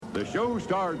The show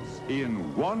starts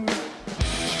in 1...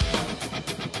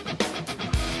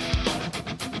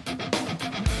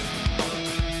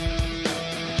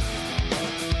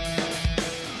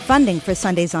 Funding for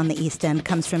Sundays on the East End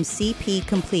comes from CP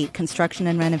Complete Construction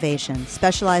and Renovation,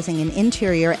 specializing in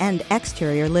interior and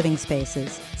exterior living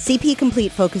spaces. CP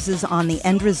Complete focuses on the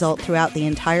end result throughout the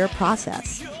entire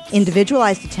process.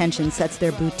 Individualized attention sets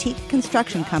their boutique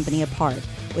construction company apart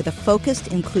with a focused,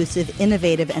 inclusive,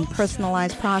 innovative, and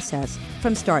personalized process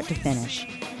from start to finish.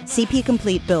 CP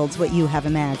Complete builds what you have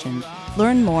imagined.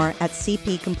 Learn more at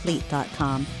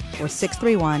cpcomplete.com or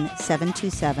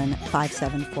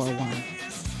 631-727-5741.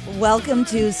 Welcome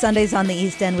to Sundays on the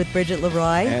East End with Bridget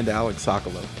Leroy. And Alex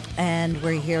Sokolow. And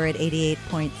we're here at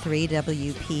 88.3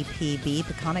 WPPB,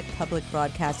 Peconic Public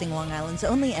Broadcasting, Long Island's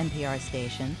only NPR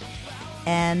station.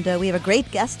 And we have a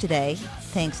great guest today,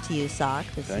 thanks to you, Sok.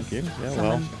 Thank you.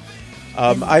 Yeah,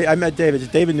 I met David.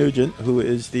 It's David Nugent, who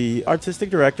is the artistic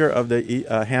director of the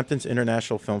Hamptons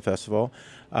International Film Festival.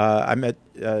 I met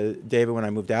David when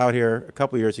I moved out here a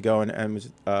couple of years ago, and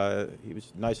he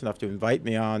was nice enough to invite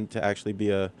me on to actually be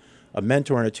a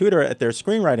mentor and a tutor at their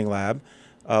screenwriting lab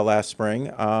last spring.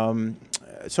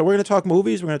 So we're going to talk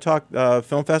movies. We're going to talk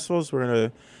film festivals. We're going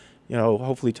to,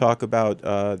 hopefully talk about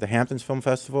the Hamptons Film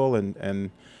Festival and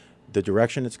the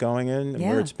direction it's going in and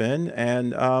where it's been.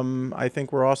 And I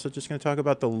think we're also just going to talk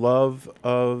about the love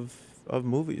of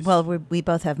movies. Well, we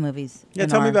both have movies. Yeah,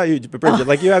 tell me about you, Bridget.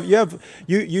 Like you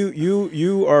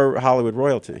are Hollywood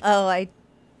royalty. Oh, I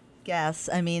guess.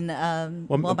 I mean,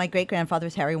 my great grandfather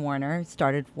was Harry Warner,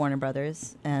 started Warner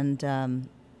Brothers, and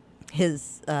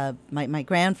his my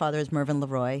grandfather is Mervyn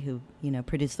LeRoy, who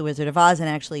produced The Wizard of Oz and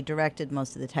actually directed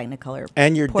most of the Technicolor.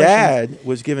 And your portions. dad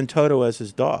was given Toto as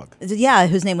his dog. Yeah,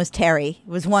 whose name was Terry. It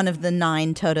was one of the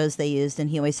 9 Totos they used, and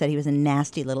he always said he was a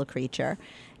nasty little creature.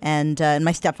 And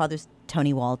my stepfather's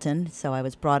Tony Walton, so I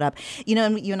was brought up.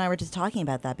 And you and I were just talking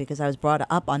about that because I was brought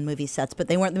up on movie sets, but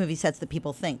they weren't the movie sets that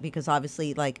people think, because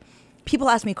obviously, people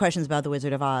ask me questions about The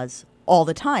Wizard of Oz all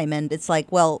the time, and it's like,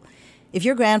 well, if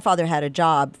your grandfather had a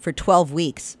job for 12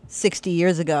 weeks 60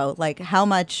 years ago, how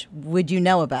much would you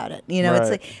know about it?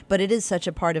 Right. It's but it is such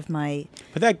a part of my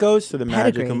But that goes to the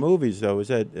pedigree. magic of movies, though, is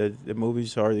that the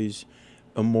movies are these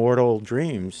immortal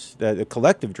dreams,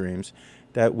 collective dreams,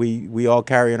 that we all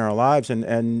carry in our lives,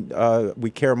 and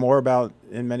we care more about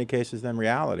in many cases than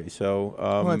reality. So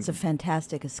well, it's a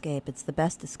fantastic escape. It's the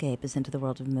best escape is into the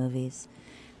world of movies,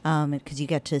 because you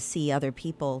get to see other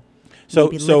people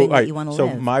living what you want to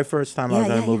live. So my first time I was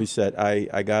on a movie set,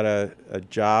 I got a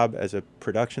job as a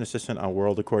production assistant on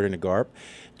World According to Garp.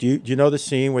 Do you know the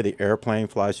scene where the airplane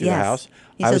flies through the house?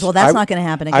 He says, well, that's not going to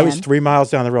happen again. I was 3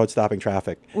 miles down the road stopping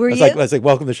traffic. Were you? I was like,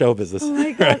 welcome to show business. Oh,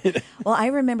 my God. Right? Well, I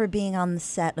remember being on the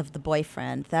set of The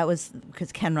Boyfriend. That was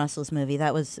because Ken Russell's movie,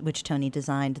 which Tony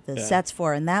designed the sets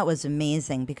for, and that was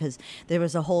amazing because there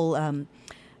was a whole...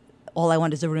 All I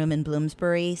Want Is a Room in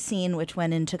Bloomsbury scene, which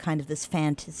went into kind of this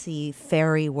fantasy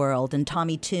fairy world. And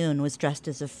Tommy Toon was dressed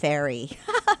as a fairy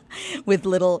with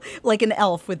like an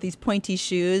elf with these pointy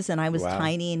shoes. And I was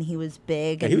tiny and he was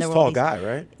big. Yeah, and he was a tall guy,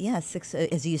 right? Yeah,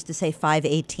 as he used to say,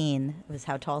 5'18" was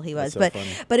how tall he was. That's so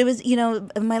funny. But it was,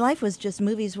 my life was just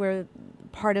movies were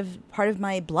part of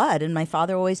my blood. And my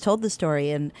father always told the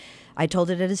story. And I told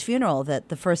it at his funeral that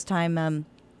the first time... of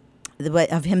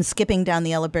him skipping down the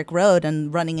yellow brick road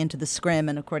and running into the scrim,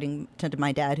 and according to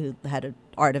my dad, who had an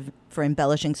art for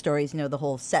embellishing stories, the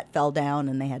whole set fell down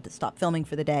and they had to stop filming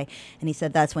for the day. And he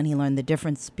said that's when he learned the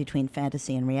difference between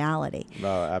fantasy and reality.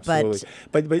 Oh, absolutely.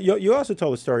 But you also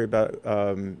told a story about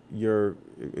your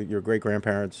great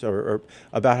grandparents, or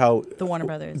about how the Warner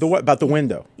Brothers about the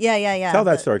window. Yeah. Tell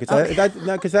that story,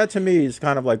 because that to me is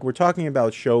kind of like we're talking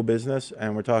about show business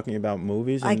and we're talking about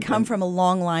movies. I come from a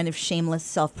long line of shameless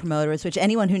self-promoters, which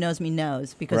anyone who knows me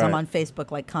knows, because I'm on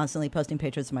Facebook constantly posting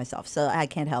pictures of myself. So I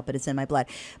can't help it; it's in my blood.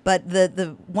 But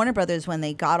the Warner Brothers, when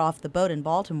they got off the boat in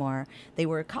Baltimore, they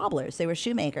were cobblers, they were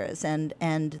shoemakers, and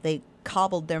they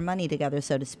cobbled their money together,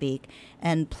 so to speak.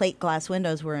 And plate glass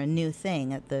windows were a new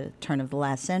thing at the turn of the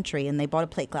last century. And they bought a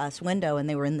plate glass window, and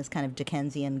they were in this kind of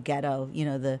Dickensian ghetto,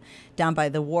 down by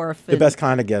the wharf. The best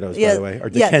kind of ghettos, by the way,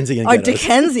 are Dickensian ghettos.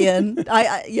 Dickensian.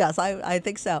 I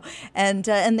think so. And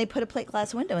they put a plate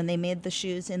glass window, and they made the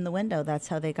shoes in the window. That's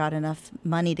how they got enough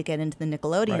money to get into the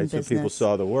Nickelodeon business. So people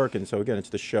saw the work, and so again, it's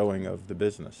the showing of the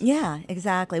business. Yeah,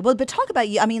 exactly. Well, but talk about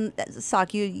you. I mean,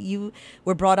 Sok, you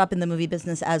were brought up in the movie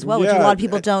business as well, which a lot of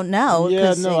people don't know.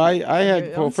 Yeah, no, I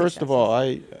had. Well, first of all,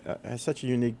 I had such a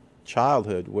unique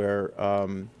childhood where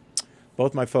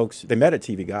both my folks, they met at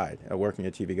TV Guide, working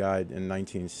at TV Guide in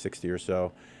 1960 or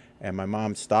so, And my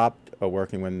mom stopped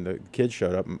working when the kids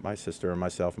showed up, my sister and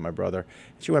myself and my brother.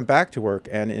 She went back to work,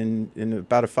 and in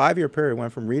about a 5-year period,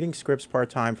 went from reading scripts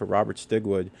part-time for Robert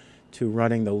Stigwood to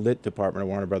running the lit department of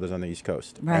Warner Brothers on the East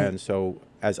Coast. Right. And so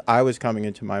as I was coming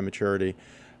into my maturity,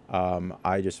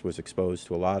 I just was exposed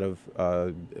to a lot of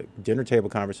dinner table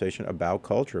conversation about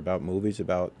culture, about movies,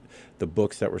 about the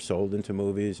books that were sold into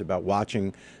movies, about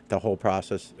watching the whole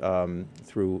process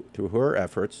through her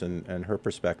efforts and her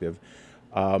perspective.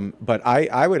 But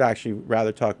I would actually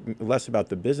rather talk less about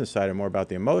the business side and more about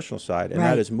the emotional side. And Right.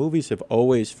 that is, movies have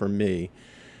always, for me,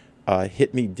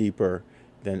 hit me deeper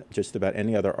than just about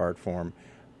any other art form.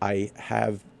 I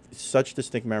have such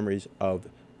distinct memories of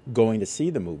going to see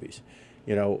the movies.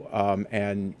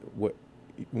 And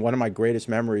one of my greatest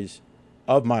memories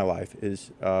of my life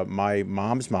is my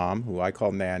mom's mom, who I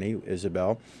call Nanny,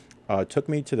 Isabel, took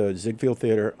me to the Ziegfeld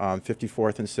Theater on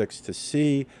 54th and 6th to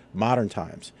see Modern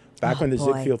Times. Back when the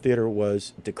boy. Ziegfeld Theater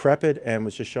was decrepit and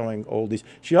was just showing oldies.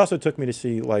 She also took me to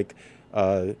see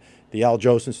the Al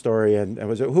Jolson story, and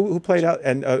was it who played out,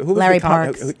 and who was Larry the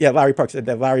Parks. Larry Parks, and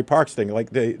the Larry Parks thing,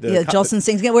 Jolson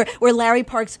sings again, where Larry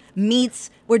Parks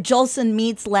where Jolson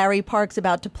meets Larry Parks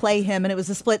about to play him, and it was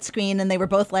a split screen, and they were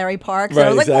both Larry Parks. Right, and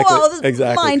I was exactly, like, whoa, this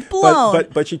is mind blown.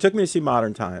 But she took me to see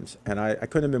Modern Times, and I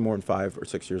couldn't have been more than 5 or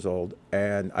 6 years old.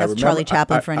 And I That's remember, Charlie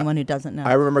Chaplin, for anyone who doesn't know.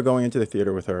 I remember going into the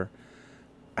theater with her,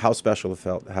 how special it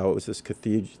felt, how it was this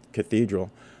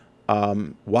cathedral,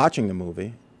 watching the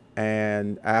movie,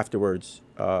 and afterwards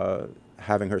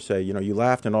having her say, you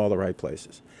laughed in all the right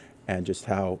places, and just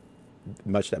how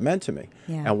much that meant to me.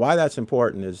 Yeah. And why that's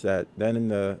important is that then in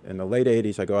the late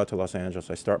 80s, I go out to Los Angeles,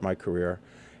 I start my career,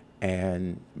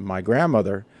 and my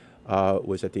grandmother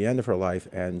was at the end of her life,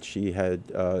 and she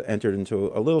had entered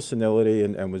into a little senility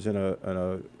and was in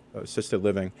a assisted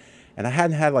living. And I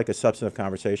hadn't had like a substantive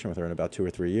conversation with her in about 2 or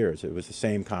 3 years. It was the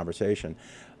same conversation.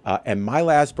 And my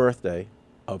last birthday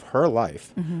of her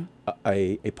life,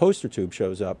 a poster tube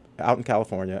shows up out in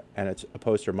California, and it's a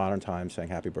poster of Modern Times saying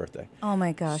 "Happy Birthday." Oh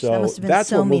my gosh, So that must have been that's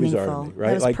so what movies meaningful. are to me,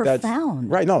 right? That was profound.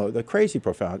 Right? No, the crazy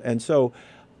profound. And so,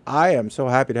 I am so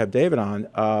happy to have David on.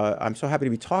 I'm so happy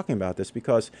to be talking about this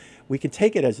because we can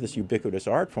take it as this ubiquitous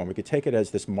art form. We could take it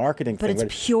as this marketing But thing.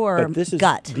 it's pure but this is,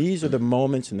 gut. These are the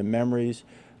moments and the memories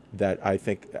that I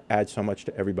think add so much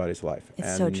to everybody's life.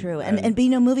 It's so true. And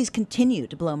movies continue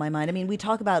to blow my mind. I mean, we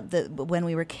talk about when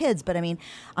we were kids, but I mean,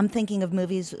 I'm thinking of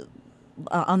movies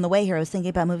on the way here. I was thinking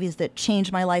about movies that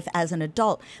changed my life as an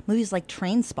adult. Movies like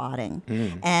Trainspotting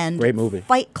and great movie.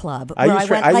 Fight Club. I Where use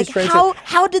I went, Trainspotting.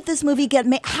 how did this movie get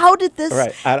made? How did this? All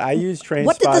right, I use Trainspotting.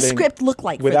 What did the script look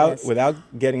like without for this? without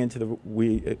getting into the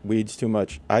weeds too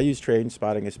much? I use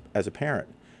Trainspotting as a parent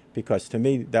because to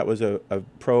me that was a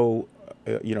pro.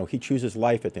 He chooses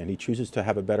life at the end. He chooses to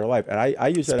have a better life, and I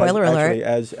use that Spoiler alert.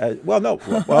 as well. No,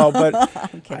 well, but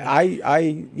Okay.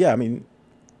 I mean,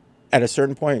 at a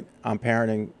certain point, I'm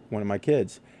parenting one of my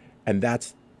kids, and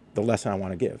that's the lesson I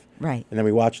want to give. Right. And then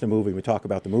we watch the movie, we talk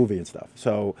about the movie and stuff.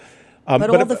 So, But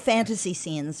all the fantasy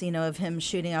scenes, of him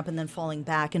shooting up and then falling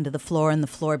back into the floor, and the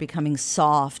floor becoming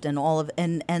soft, and all of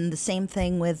and the same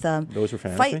thing with those were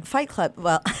fantasy? Fight Club.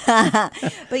 Well,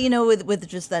 but with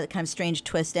just that kind of strange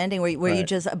twist ending where you Right.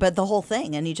 just but the whole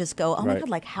thing, and you just go, oh my Right. God,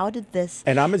 like how did this?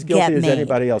 And I'm as guilty get as made?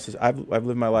 anybody else. I've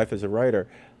lived my life as a writer.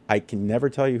 I can never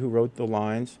tell you who wrote the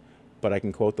lines, but I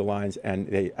can quote the lines,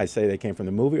 and I say they came from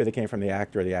the movie or they came from the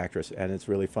actor or the actress, and it's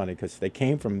really funny because they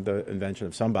came from the invention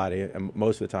of somebody, and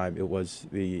most of the time it was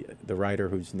the writer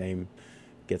whose name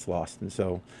gets lost. And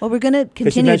so, Well, we're going to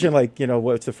because you continue. mentioned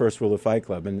what's the first rule of Fight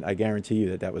Club, and I guarantee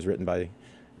you that was written by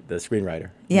the screenwriter.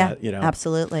 Yeah, not,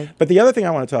 absolutely. But the other thing I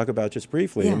want to talk about just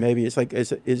briefly, Yeah. and maybe it's like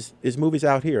is movies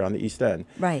out here on the East End.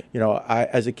 Right.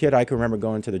 As a kid, I can remember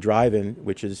going to the drive-in,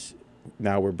 which is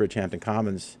now where Bridgehampton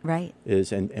Commons Right.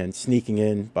 is, and sneaking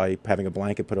in by having a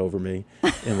blanket put over me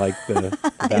in like the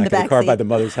back of the back car by seat. the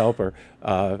mother's helper,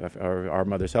 or our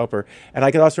mother's helper. And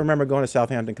I could also remember going to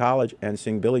Southampton College and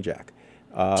seeing Billy Jack.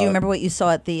 Do you remember what you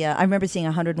saw at the? I remember seeing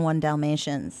 101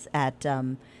 Dalmatians at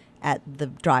the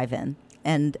drive-in,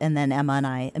 and then Emma and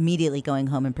I immediately going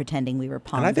home and pretending we were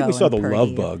Pongo. And I think we saw the Purdy.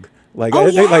 Love Bug. Like Oh,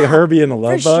 I think like yeah, Herbie and the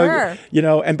Love for Bug.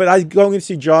 sure. But I going to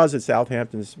see Jaws at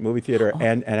Southampton's movie theater, Oh.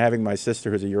 and having my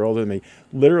sister, who's a year older than me,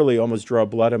 literally almost draw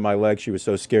blood in my leg. She was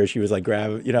so scared. She was like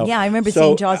grabbing, Yeah, I remember So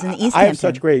seeing Jaws in East I have Hampton.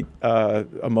 such great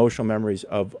emotional memories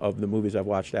of the movies I've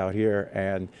watched out here,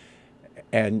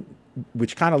 and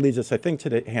which kind of leads us, I think, to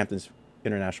the Hamptons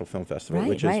International Film Festival, Right,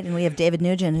 which right. is And we have David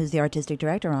Nugent, who's the artistic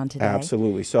director, on today.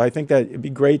 absolutely. So I think that it'd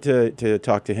be great to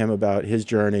talk to him about his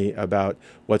journey, about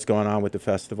what's going on with the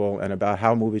festival, and about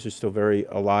how movies are still very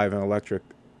alive and electric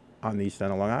on the East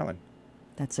End of Long Island.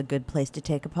 That's a good place to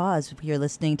take a pause. You're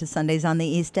listening to Sundays on the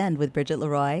East End with Bridget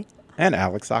Leroy. And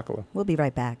Alex Sokolow. We'll be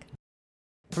right back.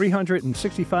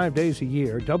 365 days a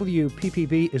year,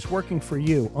 WPPB is working for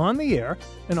you on the air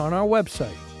and on our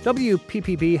website.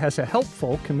 WPPB has a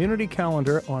helpful community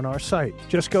calendar on our site.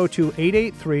 Just go to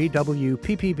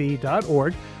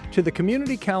 883wppb.org to the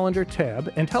Community Calendar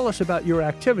tab and tell us about your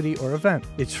activity or event.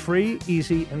 It's free,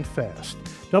 easy, and fast.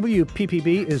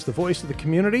 WPPB is the voice of the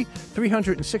community,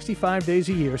 365 days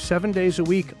a year, 7 days a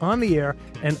week, on the air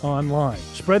and online.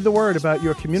 Spread the word about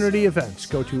your community events.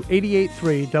 Go to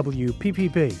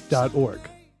 883wppb.org.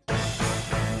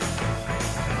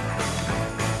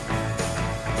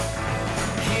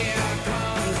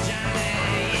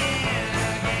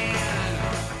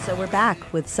 So we're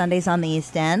back with Sundays on the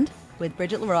East End with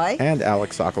Bridget Leroy. And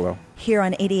Alex Sokolow. Here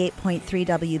on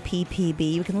 88.3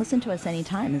 WPPB. You can listen to us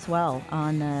anytime as well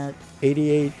on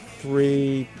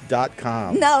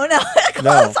 883.com. No.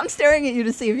 Close. I'm staring at you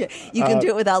to see if you can do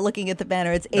it without looking at the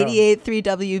banner. It's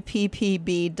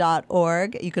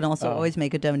 883wppb.org. You can also always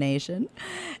make a donation.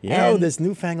 This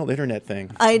newfangled internet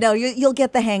thing. I know. You'll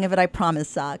get the hang of it, I promise,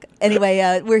 Sock.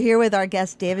 Anyway, we're here with our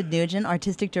guest, David Nugent,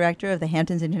 Artistic Director of the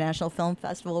Hamptons International Film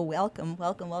Festival. Welcome,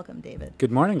 David.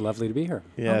 Good morning. Lovely to be here.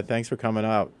 Yeah, thanks for coming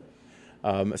out.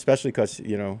 Especially because,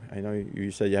 I know you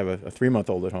said you have a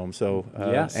 3-month-old at home, so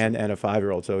yes. and a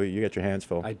 5-year-old, so you get your hands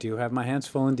full. I do have my hands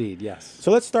full indeed, yes. So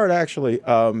let's start actually.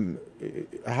 How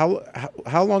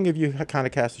long have you kind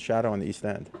of cast a shadow on the East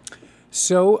End?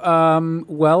 So,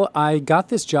 I got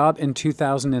this job in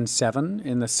 2007,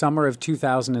 in the summer of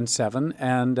 2007,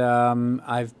 and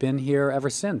I've been here ever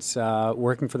since,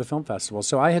 working for the film festival.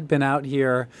 So I had been out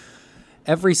here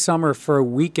every summer for a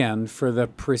weekend for the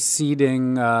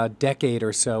preceding decade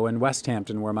or so in West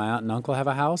Hampton, where my aunt and uncle have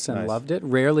a house, and loved it.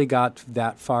 Rarely got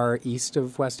that far east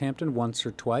of West Hampton, once or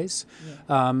twice.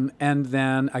 Yeah. And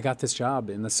then I got this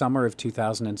job in the summer of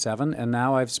 2007, and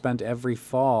now I've spent every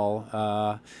fall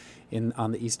on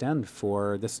the East End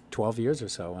for this 12 years or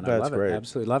so, and I love it.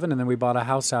 Absolutely love it. And then we bought a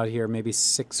house out here maybe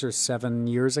 6 or 7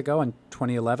 years ago in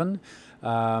 2011.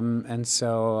 And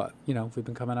so, we've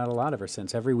been coming out a lot ever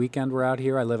since. Every weekend we're out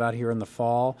here. I live out here in the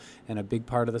fall and a big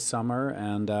part of the summer,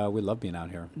 and we love being out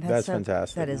here. That's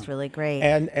fantastic. That is really great.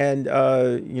 And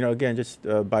again, just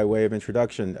by way of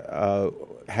introduction,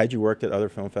 had you worked at other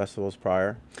film festivals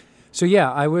prior? So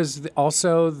yeah, I was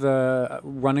also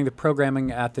running the programming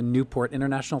at the Newport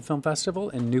International Film Festival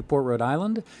in Newport, Rhode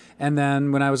Island. And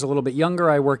then when I was a little bit younger,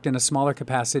 I worked in a smaller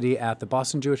capacity at the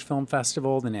Boston Jewish Film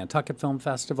Festival, the Nantucket Film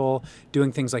Festival,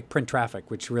 doing things like print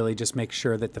traffic, which really just makes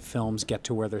sure that the films get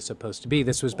to where they're supposed to be.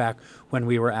 This was back when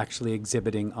we were actually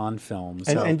exhibiting on film.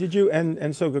 And did you,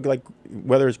 and so like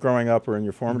whether it's growing up or in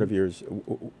your formative years,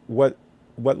 what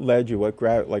led you? What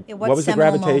was the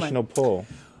gravitational pull?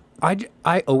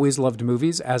 I always loved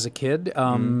movies as a kid,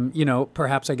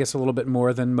 perhaps I guess a little bit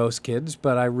more than most kids,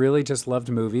 but I really just loved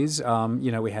movies. We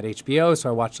had HBO, so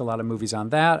I watched a lot of movies on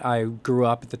that. I grew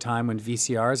up at the time when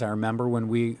VCRs, I remember when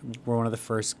we were one of the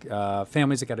first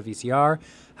families that got a VCR,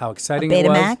 how exciting it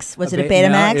was. Betamax? Was it a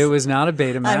Betamax? No, it was not a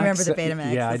Betamax. I remember the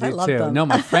Betamax. Yeah, I do loved too. them. No,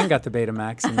 my friend got the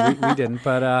Betamax, and we didn't.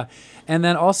 But and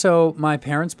then also my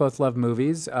parents both loved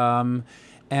movies.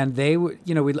 And they would,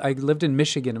 I lived in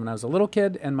Michigan when I was a little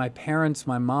kid, and my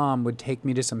mom would take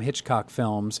me to some Hitchcock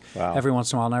films every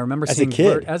once in a while. And I remember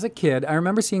as a kid, I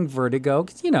remember seeing Vertigo.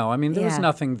 There was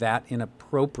nothing that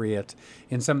inappropriate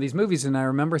in some of these movies. And I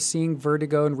remember seeing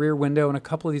Vertigo and Rear Window and a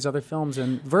couple of these other films.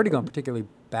 And Vertigo in particularly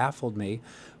baffled me.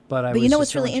 But was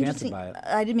what's really interesting? by it.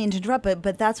 I didn't mean to interrupt,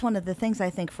 but that's one of the things I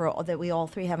think that we all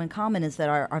three have in common is that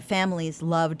our families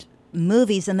loved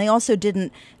movies, and they also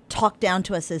didn't talk down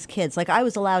to us as kids. Like, I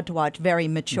was allowed to watch very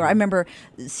mature. I remember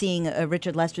seeing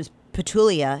Richard Lester's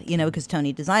Petulia, because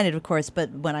Tony designed it, of course,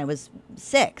 but when I was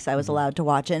 6, I was allowed to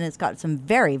watch it, and it's got some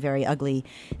very, very ugly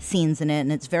scenes in it,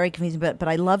 and it's very confusing, but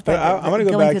I loved that. I want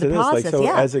to go back to this. Process,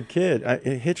 as a kid,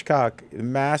 Hitchcock,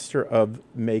 master of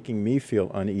making me feel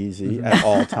uneasy at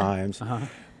all times.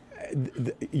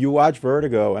 You watch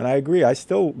Vertigo, and I agree, I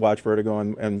still watch Vertigo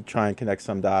and try and connect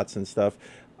some dots and stuff.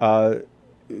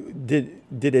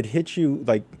 Did it hit you,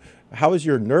 how was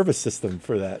your nervous system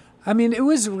for that? I mean, it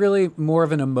was really more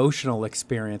of an emotional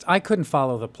experience. I couldn't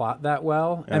follow the plot that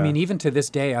well. Yeah. I mean, even to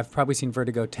this day, I've probably seen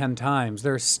Vertigo 10 times.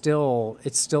 It's still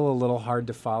a little hard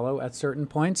to follow at certain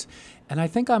points. And I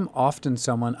think I'm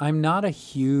not a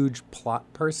huge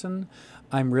plot person.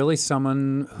 I'm really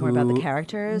someone who... More about the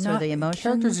characters or the emotions?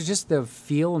 Characters are just the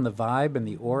feel and the vibe and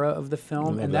the aura of the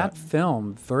film. And that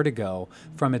film, Vertigo,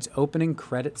 from its opening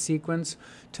credit sequence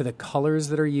to the colors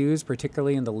that are used,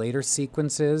 particularly in the later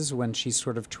sequences when she's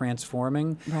sort of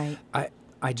transforming. Right.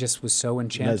 I just was so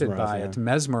enchanted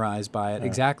mesmerized by it.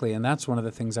 Exactly. And that's one of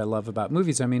the things I love about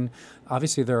movies. I mean,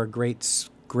 obviously there are great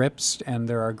scripts and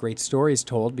there are great stories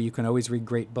told, but you can always read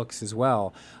great books as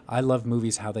well. I love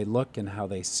movies, how they look and how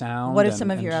they sound. What are some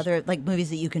of your other movies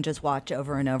that you can just watch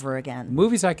over and over again?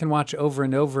 Movies I can watch over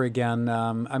and over again.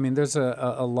 I mean, there's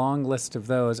a long list of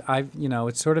those.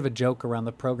 It's sort of a joke around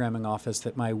the programming office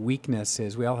that my weakness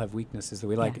is, we all have weaknesses that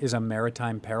we like, is a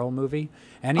maritime peril movie.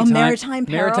 Anytime, Maritime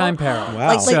Peril? Maritime Peril.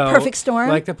 Wow. Like Perfect Storm?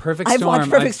 Like the Perfect Storm. I've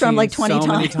watched Perfect Storm seen 20 so times.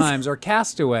 many times. Or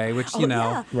Castaway, which,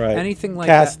 Right. anything like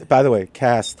Cast, that. by the way,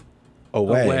 Cast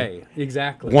Away.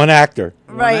 Exactly. One actor.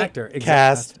 Right. One actor. Exactly.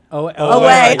 Cast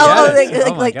Away.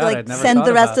 I'd never Send thought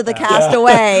the rest about of the that. cast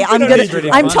away. It's pretty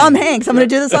I'm funny. Tom Hanks. I'm going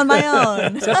to do this on my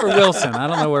own. Except for Wilson. I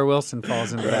don't know where Wilson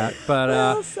falls into that.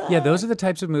 But those are the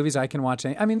types of movies I can watch.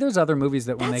 I mean, there's other movies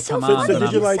that when That's they so come funny. on. So that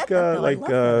did you I'm- like said that, though. I love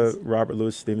those. Robert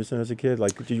Louis Stevenson as a kid?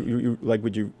 Like, did you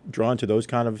would you drawn to those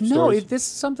kind of No, stories? this is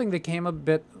something that came a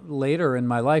bit later in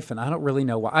my life, and I don't really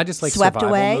know why. I just like Swept survival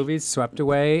Away? movies. Swept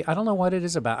Away. I don't know what it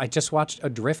is about. I just watched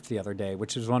Adrift the other day,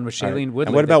 which is one with Shailene Woodley.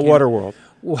 And what that about came- Waterworld?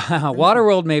 Wow,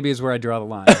 Waterworld maybe is where I draw the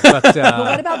line. But, But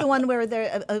what about the one where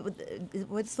they're?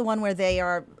 What's the one where they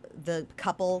are the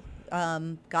couple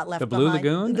got left The Blue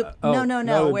behind? Lagoon? No,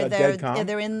 No, where the they're Dead Calm?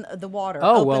 they're in the water.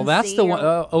 Oh, open well, that's sea the one.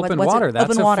 or- Open what's it? Water. That's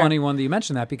Open a Water. funny one that you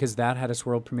mentioned that because that had its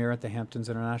world premiere at the Hamptons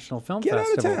International Film Get out of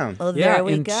Festival. town. Well, Yeah, there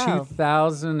we in go.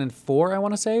 2004, I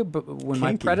want to say, but when my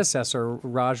Kinky. predecessor,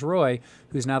 Raj Roy,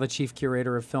 who's now the chief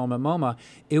curator of film at MoMA,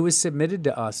 it was submitted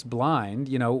to us blind.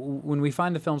 You know, when we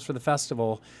find the films for the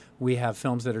festival, we have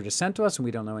films that are just sent to us and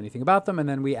we don't know anything about them, and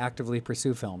then we actively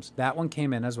pursue films. That one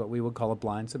came in as what we would call a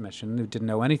blind submission. We didn't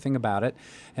know anything about it,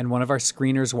 and one of our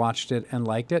screeners watched it and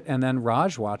liked it, and then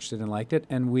Raj watched it and liked it,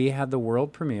 and we had the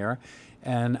world premiere.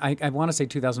 And I want to say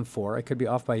 2004. I could be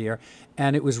off by a year.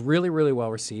 And it was really, really well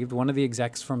received. One of the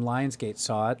execs from Lionsgate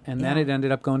saw it, and then it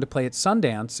ended up going to play at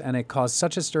Sundance, and it caused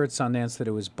such a stir at Sundance that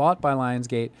it was bought by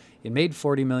Lionsgate. It made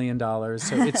 $40 million.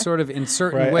 So it's sort of, in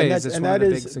certain ways, it's one of the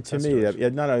big success to me,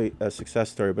 stories. not a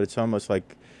success story, but it's almost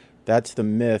like that's the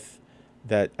myth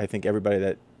that I think everybody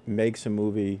that makes a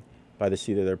movie by the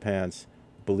seat of their pants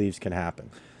believes can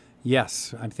happen.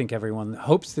 Yes, I think everyone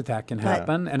hopes that can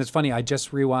happen. And it's funny, I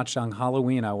just rewatched on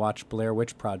Halloween, I watched Blair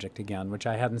Witch Project again, which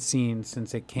I hadn't seen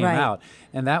since it came out.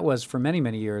 And that was, for many,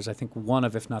 many years, I think one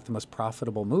of, if not the most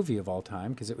profitable movie of all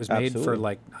time, because it was made for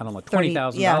 $20,000.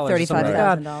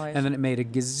 $35,000. And then it made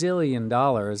 $1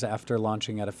 gazillion after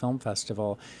launching at a film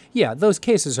festival. Yeah, those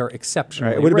cases are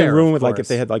exceptionally Right. It would have been rare, ruined of with if course.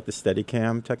 they had the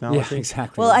Steadicam technology. Yeah,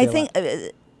 exactly. Well, I They're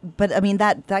think, but I mean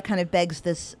that kind of begs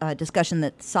this discussion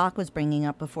that Sock was bringing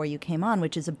up before you came on,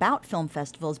 which is about film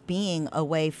festivals being a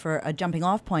way for a jumping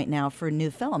off point now for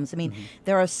new films. I mean,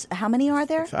 there are how many are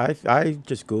there? I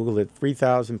just Googled it,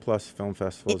 3,000 plus film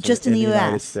festivals Just in the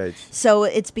United U.S. States. So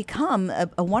it's become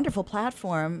a wonderful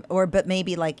platform, but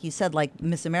maybe like you said, like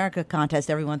Miss America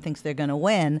contest, everyone thinks they're going to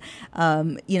win.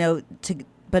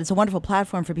 But it's a wonderful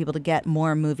platform for people to get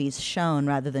more movies shown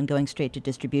rather than going straight to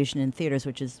distribution in theaters,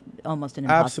 which is almost an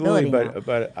impossibility. Absolutely,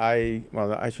 but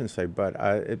I shouldn't say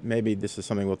but. Maybe this is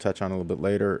something we'll touch on a little bit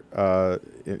later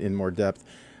in more depth.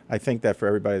 I think that for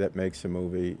everybody that makes a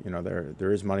movie,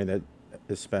 there is money that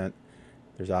is spent.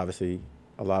 There's obviously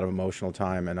a lot of emotional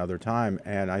time and other time,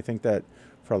 and I think that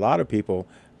for a lot of people,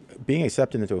 being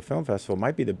accepted into a film festival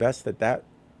might be the best that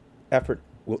effort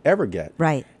will ever get.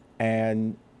 Right.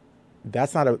 And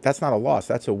that's not a loss.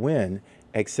 That's a win,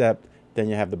 except then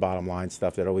you have the bottom line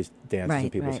stuff that always dances in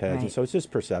people's heads. And so it's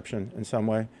just perception in some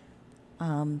way.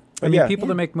 People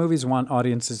that make movies want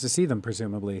audiences to see them,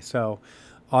 presumably. So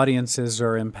audiences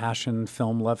are impassioned,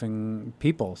 film-loving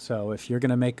people. So if you're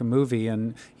going to make a movie,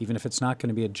 and even if it's not going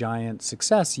to be a giant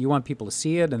success, you want people to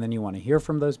see it, and then you want to hear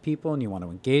from those people, and you want to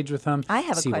engage with them. I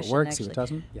have a see question, what works, actually. see what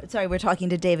doesn't. Yeah. Sorry, we're talking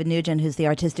to David Nugent, who's the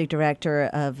artistic director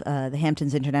of the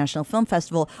Hamptons International Film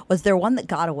Festival. Was there one that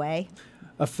got away?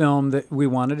 A film that we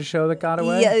wanted to show that got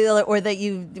away? Yeah, or that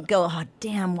you go, oh,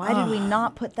 damn, why did we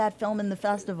not put that film in the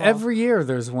festival? Every year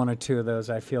there's one or two of those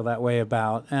I feel that way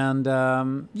about. And there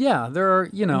are, there are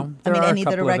any a that are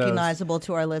couple of those. recognizable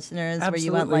to our listeners where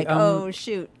you went Absolutely. like, oh,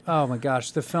 shoot. Oh my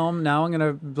gosh, the film, now I'm going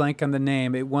to blank on the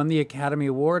name. It won the Academy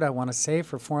Award, I want to say,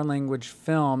 for foreign language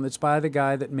film. It's by the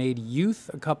guy that made Youth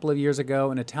a couple of years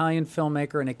ago, an Italian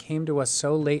filmmaker, and it came to us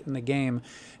so late in the game,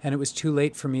 and it was too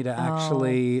late for me to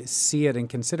actually see it and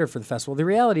considered for the festival. The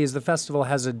reality is the festival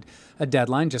has a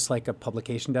deadline, just like a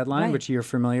publication deadline, Right. which you're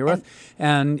familiar with.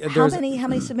 And How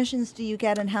many submissions do you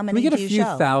get, and how many we get a do you few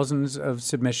show? thousands of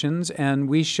submissions, and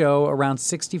we show around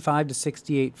 65 to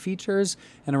 68 features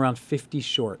and around 50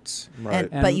 shorts. Right.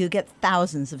 But you get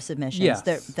thousands of submissions. Yes.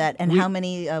 How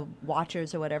many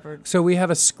watchers or whatever? So we have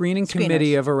a screening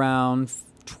committee Screeners. of around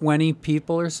 20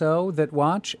 people or so that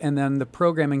watch, and then the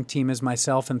programming team is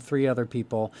myself and 3 other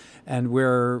people, and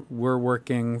we're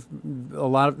working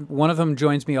one of them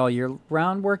joins me all year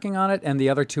round working on it, and the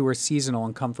other 2 are seasonal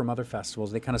and come from other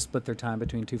festivals. They kind of split their time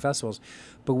between 2 festivals,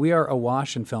 but we are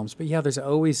awash in films. But yeah, there's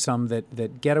always some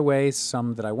that get away,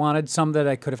 some that I wanted, some that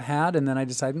I could have had, and then I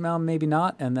decided, well, maybe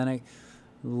not, and then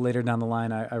later down the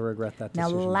line, I regret that Now,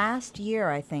 decision. last year,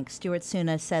 I think Stuart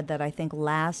Suna said that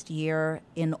last year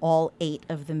in all 8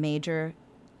 of the major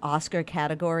Oscar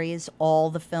categories,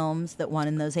 all the films that won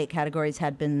in those 8 categories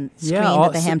had been screened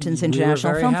at the Hamptons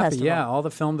International Film Festival. Yeah, all the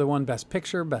film that won Best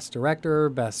Picture, Best Director,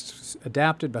 Best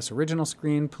Adapted, Best Original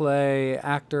Screenplay,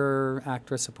 Actor,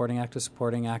 Actress, Supporting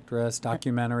Actress,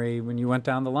 Documentary. When you went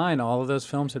down the line, all of those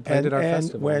films had played at our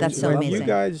festival. When, That's so when amazing. you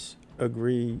guys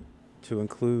agree to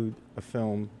include a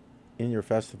film in your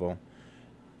festival,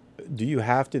 do you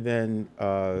have to then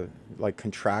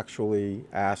contractually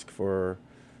ask for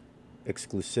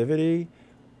exclusivity?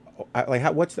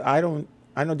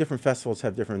 I know different festivals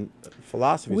have different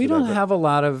philosophies. We of that, don't but- have a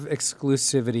lot of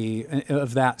exclusivity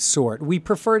of that sort. We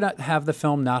prefer to have the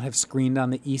film not have screened on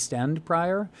the East End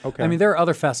prior. Okay. I mean, there are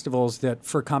other festivals that,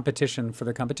 for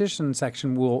their competition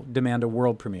section, will demand a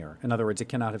world premiere. In other words, it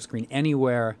cannot have screened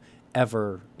anywhere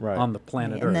ever Right. on the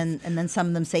planet Earth. And then some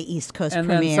of them say East Coast And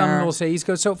premiere. then some will say East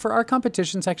Coast. So for our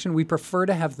competition section, we prefer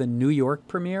to have the New York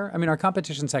premiere. I mean, our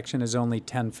competition section is only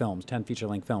 10 films, 10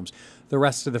 feature-length films. The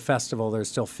rest of the festival, there's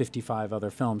still 55 other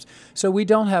films. So we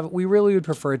really would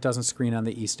prefer it doesn't screen on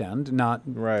the East End.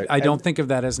 Right. I don't think of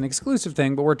that as an exclusive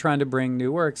thing, but we're trying to bring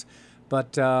new works.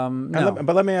 But no.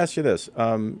 But let me ask you this,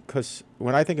 because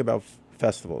when I think about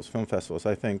festivals, film festivals,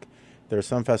 I think there are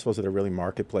some festivals that are really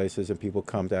marketplaces, and people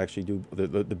come to actually do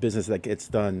the business that gets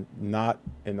done, not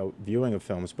in the viewing of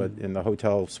films, but in the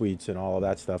hotel suites and all of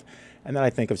that stuff. And then I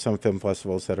think of some film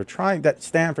festivals that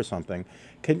stand for something.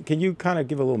 Can you kind of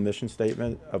give a little mission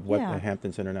statement of what Yeah. the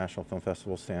Hamptons International Film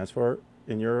Festival stands for,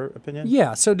 in your opinion?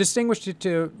 Yeah, so distinguished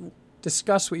to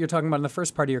discuss what you're talking about in the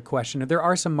first part of your question. There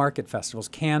are some market festivals,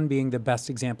 Cannes being the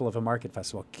best example of a market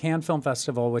festival. Cannes Film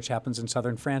Festival, which happens in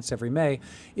southern France every May,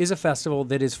 is a festival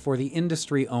that is for the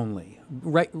industry only.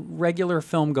 Regular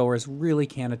film goers really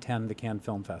can't attend the Cannes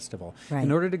Film Festival. Right.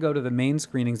 In order to go to the main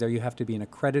screenings there, you have to be an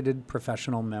accredited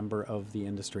professional member of the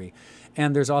industry.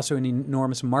 And there's also an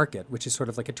enormous market, which is sort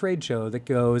of like a trade show that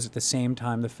goes at the same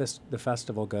time the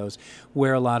festival goes,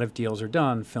 where a lot of deals are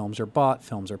done. Films are bought,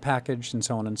 films are packaged, and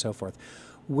so on and so forth.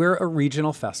 We're a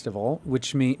regional festival,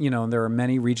 which means, there are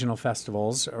many regional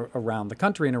festivals around the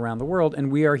country and around the world,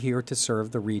 and we are here to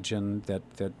serve the region that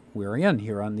we're in,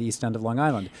 here on the East End of Long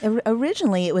Island.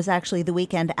 Originally, it was actually the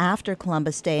weekend after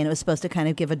Columbus Day, and it was supposed to kind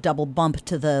of give a double bump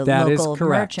to the That is local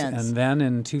correct. merchants. And then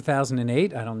in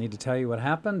 2008, I don't need to tell you what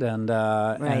happened, and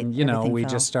everything we fell.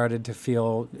 just started to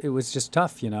feel it was just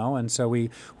tough, and so we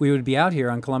would be out here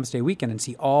on Columbus Day weekend and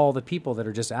see all the people that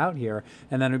are just out here,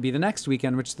 and then it would be the next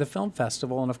weekend, which is the film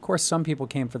festival, and of course some people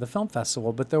came for the film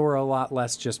festival, but there were a lot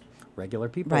less just regular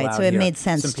people Right, out so it here. made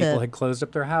sense Some people to- had closed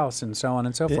up their house and so on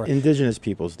and so forth. Indigenous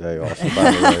Peoples Day also, by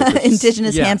the way. Just-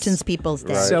 Indigenous Yes. Hamptons Peoples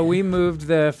Day. Right. So we moved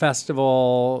the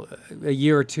festival a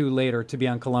year or two later to be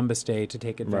on Columbus Day to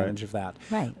take advantage of that.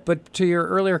 Right. But to your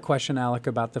earlier question, Alec,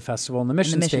 about the festival and the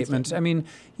mission mission statement, statement.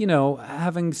 I mean,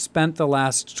 having spent the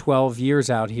last 12 years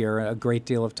out here, a great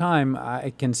deal of time,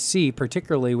 I can see,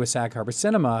 particularly with Sag Harbor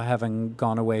Cinema having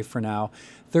gone away for now,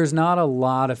 there's not a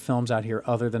lot of films out here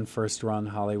other than first-run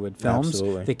Hollywood films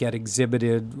Absolutely. that get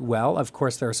exhibited well. Of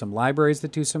course, there are some libraries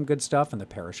that do some good stuff, and the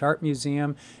Parish Art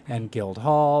Museum and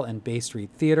Guildhall and Bay Street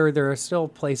Theater. There are still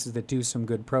places that do some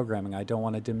good programming. I don't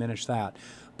want to diminish that.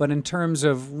 But in terms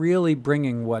of really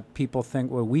bringing what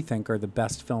we think are the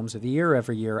best films of the year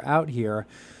every year out here,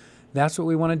 that's what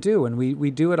we want to do, and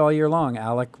we do it all year long.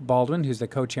 Alec Baldwin, who's the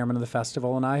co-chairman of the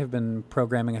festival, and I have been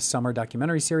programming a summer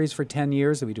documentary series for 10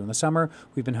 years that we do in the summer.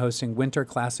 We've been hosting winter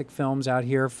classic films out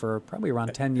here for probably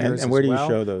around 10 years and where as do you well.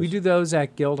 show those? We do those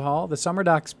at Guildhall. The Summer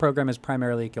Docs program is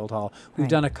primarily at Guildhall. We've Right.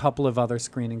 done a couple of other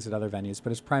screenings at other venues,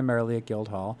 but it's primarily at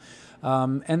Guildhall.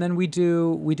 And then we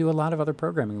do a lot of other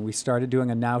programming. We started doing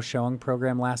a Now Showing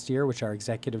program last year, which our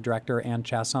executive director, Ann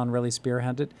Chasson, really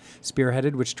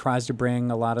spearheaded, which tries to bring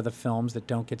a lot of the films that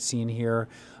don't get seen here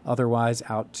otherwise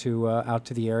out to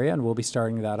the area, and we'll be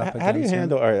starting that up again. How do you soon.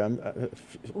 handle? All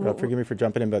right, forgive me for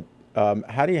jumping in, but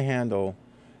how do you handle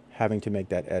having to make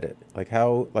that edit? Like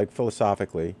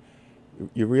philosophically,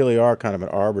 you really are kind of an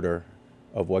arbiter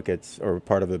of what gets, or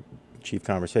part of the chief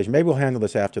conversation. Maybe we'll handle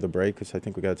this after the break, because I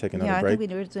think we got to take another break. I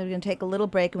think we're going to take a little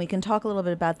break, and we can talk a little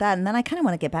bit about that. And then I kind of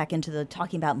want to get back into the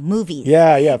talking about movies.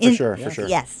 Yeah, for sure.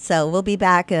 Yes. So we'll be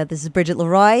back. This is Bridget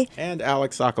Leroy. And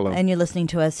Alex Sokolow. And you're listening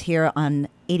to us here on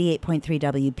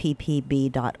 88.3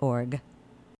 WPPB.org.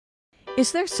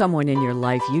 Is there someone in your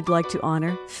life you'd like to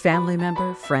honor? Family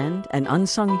member, friend, an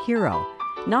unsung hero?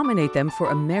 Nominate them for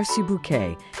a Merci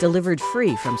Bouquet, delivered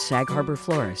free from Sag Harbor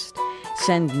Florist.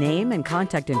 Send name and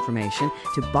contact information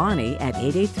to Bonnie at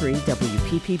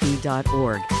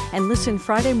 883WPPB.org and listen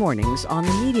Friday mornings on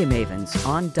the Media Mavens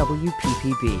on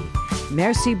WPPB.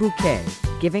 Merci Bouquet,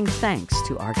 giving thanks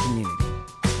to our community.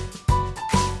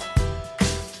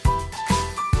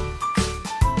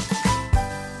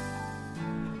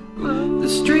 The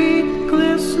street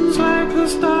glistens like the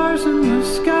stars in the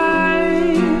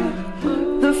sky.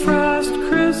 The frost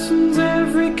christens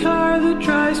every car that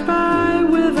drives by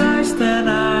with eyes that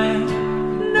I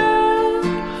know.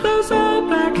 Those old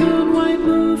black and white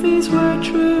movies were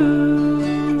true.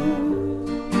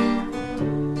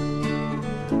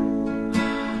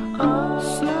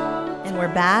 And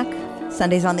we're back.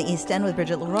 Sundays on the East End with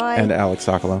Bridget Leroy. And Alex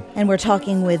Sokolow. And we're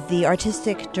talking with the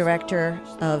artistic director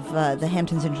of the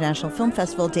Hamptons International Film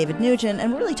Festival, David Nugent,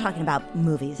 and we're really talking about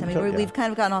movies. I mean, we've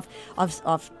kind of gotten off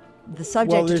the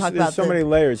subject to talk about. There's so many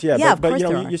layers, yeah. But you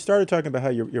know, you started talking about how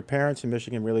your parents in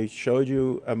Michigan really showed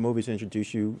you movies,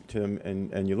 introduced you to them,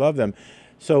 and you love them.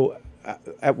 So,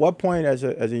 at what point, as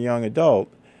a young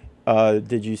adult,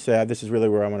 did you say, this is really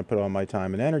where I want to put all my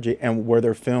time and energy? And were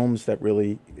there films that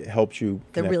really helped you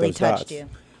connect that really those touched dots? you?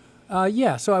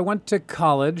 Yeah, so I went to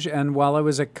college, and while I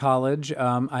was at college,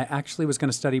 I actually was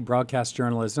going to study broadcast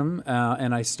journalism,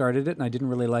 and I started it, and I didn't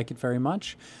really like it very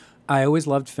much. I always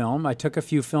loved film. I took a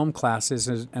few film classes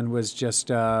and was just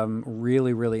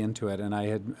really, really into it, and I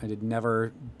had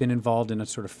never been involved in a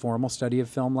sort of formal study of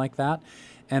film like that.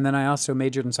 And then I also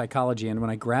majored in psychology. And when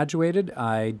I graduated,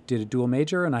 I did a dual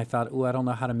major, and I thought, I don't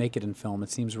know how to make it in film. It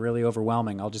seems really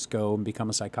overwhelming. I'll just go and become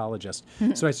a psychologist.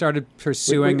 So I started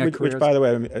pursuing a career. Which, by the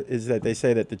way, is that they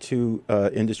say that the two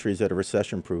industries that are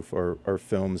recession-proof are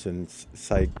films and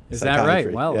psychology. Is that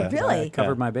right? Well, really? I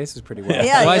covered my bases pretty well.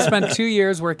 Yeah, I spent 2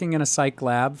 years working in a psych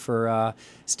lab for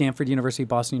Stanford University,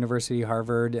 Boston University,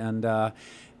 Harvard, and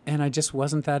I just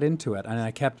wasn't that into it. And I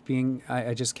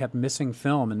just kept missing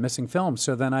film.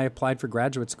 So then I applied for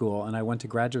graduate school, and I went to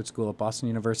graduate school at Boston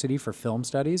University for film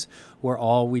studies, where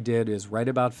all we did is write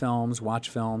about films, watch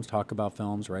films, talk about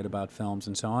films, write about films,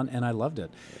 and so on. And I loved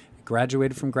it.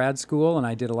 Graduated from grad school, and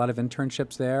I did a lot of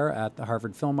internships there at the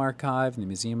Harvard Film Archive and the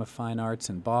Museum of Fine Arts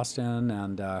in Boston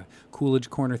and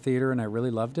Coolidge Corner Theater, and I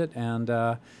really loved it. And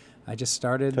I just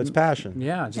started. So it's passion.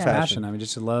 Yeah, just passion. I mean,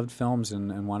 just loved films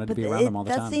and wanted to be around them all the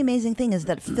time. That's the amazing thing, is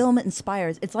that film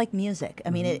inspires. It's like music.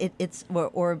 I mean, it's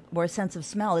or a sense of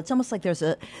smell. It's almost like there's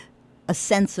a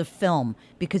sense of film,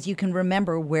 because you can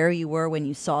remember where you were when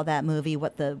you saw that movie,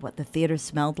 what the theater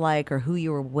smelled like, or who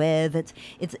you were with.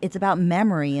 It's about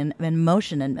memory and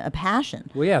emotion and a passion.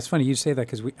 Well, yeah, it's funny you say that,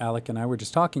 because Alec and I were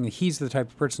just talking. He's the type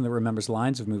of person that remembers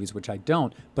lines of movies, which I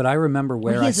don't. But I remember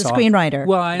where he's I saw. He's a screenwriter.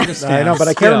 Well, I understand. I know, but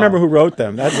I can't remember who wrote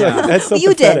them. That's so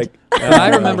you pathetic. Did.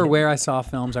 I remember where I saw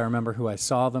films. I remember who I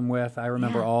saw them with. I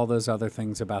remember all those other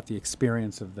things about the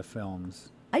experience of the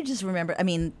films. I just remember,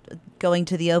 going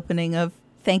to the opening of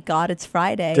Thank God It's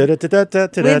Friday. With you.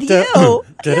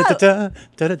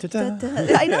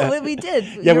 I know, we did.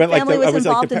 Yeah, Your family was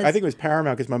involved in I think it was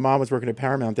Paramount, because my mom was working at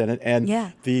Paramount then, and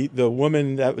the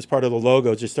woman that was part of the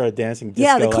logo just started dancing disco.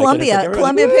 Yeah, the Columbia Pictures.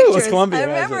 It was Columbia. I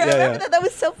remember that. That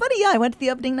was so funny. Yeah, I went to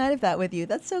the opening night of that with you.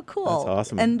 That's so cool. That's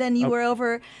awesome. And then you were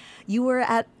over. You were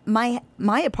at my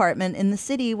apartment in the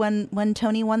city when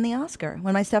Tony won the Oscar.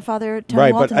 When my stepfather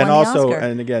Tony Walton won the Oscar.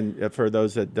 And again, for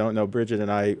those that don't know, Bridget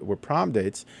and I were prom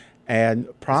dates. And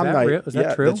prom night, is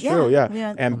that true? That's true.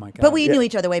 Yeah. And, oh my God. But we knew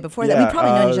each other way before that. We'd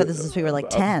probably known each other since we were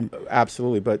like 10.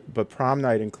 Absolutely. But prom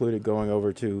night included going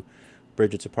over to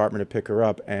Bridget's apartment to pick her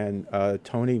up. And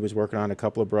Tony was working on a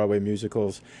couple of Broadway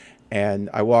musicals. And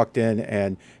I walked in,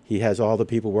 and he has all the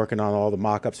people working on all the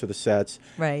mock-ups for the sets.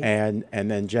 Right. And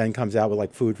then Jen comes out with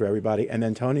like food for everybody. And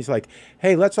then Tony's like,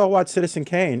 hey, let's all watch Citizen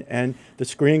Kane. And the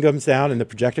screen comes down and the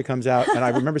projector comes out. And I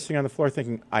remember sitting on the floor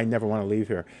thinking, I never want to leave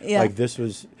here. Yeah. Like this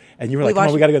was, and you were like, come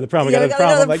on, we got to go to the prom. We got to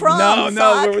go to the prom. I'm like,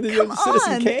 no, we're going to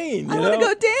Citizen Kane. I want to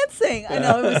go dancing. I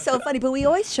know, it was so funny. But we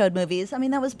always showed movies. I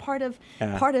mean, that was part of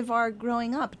our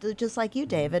growing up, just like you,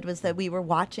 David, was that we were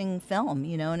watching film,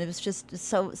 and it was just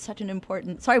such an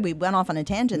important. Sorry, we went off on a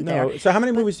tangent there. So how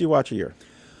many movies do you watch a year?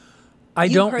 I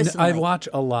watch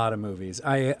a lot of movies.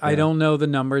 I don't know the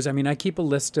numbers. I mean, I keep a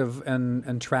list of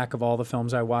and track of all the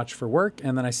films I watch for work,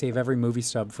 and then I save every movie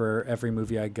stub for every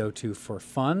movie I go to for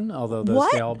fun. Although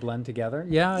they all blend together.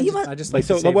 Yeah, I just like.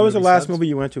 So, what was the last movie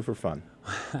you went to for fun?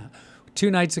 2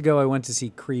 nights ago, I went to see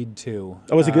Creed 2.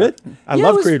 Oh, was it good? I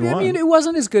love Creed 1. I mean, it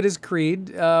wasn't as good as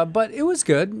Creed, but it was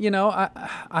good.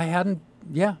 I hadn't.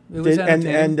 Yeah, it was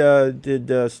entertaining. And did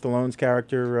Stallone's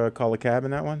character call a cab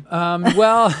in that one?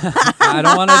 Well, I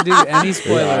don't want to do any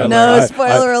spoiler alert. No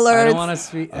spoiler alert. I don't want to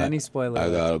speak any spoiler alert.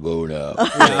 I gotta go now.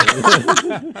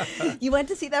 You went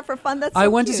to see that for fun? That's so I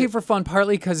went cute. to see it for fun,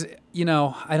 partly because,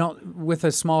 I don't, with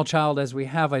a small child as we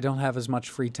have, I don't have as much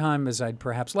free time as I'd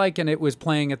perhaps like, and it was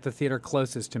playing at the theater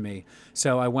closest to me.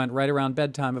 So I went right around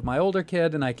bedtime of my older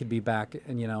kid, and I could be back,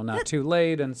 and, not too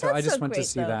late, and so I just went to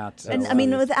see that. And I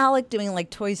mean, with Alec doing like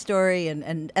Toy Story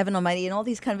and Evan Almighty and all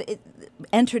these kind of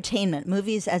entertainment,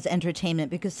 movies as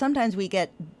entertainment, because sometimes we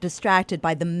get distracted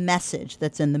by the message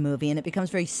that's in the movie and it becomes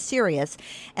very serious.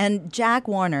 And Jack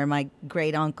Warner, my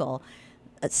great uncle,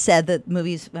 said that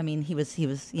movies, I mean, he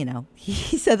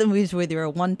said that movies were either a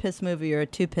one-piss movie or a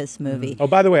two-piss movie. Oh,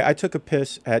 by the way, I took a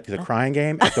piss at the Crying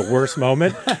Game at the worst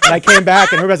moment, and I came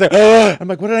back, and everybody's like, oh, I'm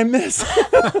like, what did I miss?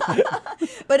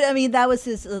 But, I mean, that was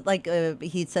his,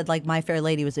 he said, like, My Fair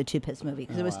Lady was a two-piss movie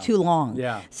because it was too long.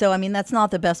 Yeah. So, I mean, that's not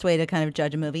the best way to kind of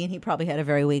judge a movie, and he probably had a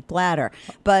very weak bladder.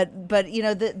 But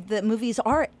the movies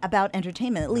are about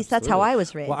entertainment. At least that's how I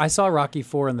was raised. Well, I saw Rocky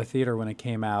IV in the theater when it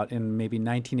came out in maybe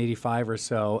 1985 or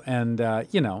so, and,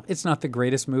 it's not the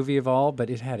greatest movie of all, but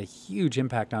it had a huge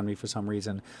impact on me for some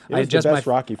reason. It was the best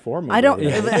Rocky IV movie. I don't,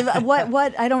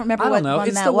 what, I don't remember what one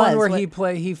it's that the one was.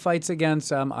 where he fights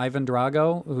against Ivan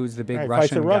Drago, who's the big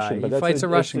Russian guy. He fights a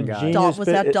Russian guy. Was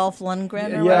that Dolph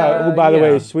Lundgren? Or yeah, who, by the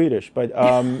way, is Swedish, but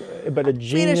a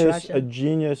Swedish-Russian.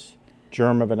 genius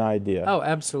germ of an idea. Oh,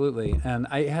 absolutely. And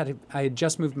I had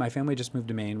just moved. My family just moved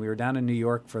to Maine. We were down in New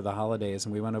York for the holidays,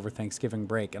 and we went over Thanksgiving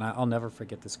break. And I'll never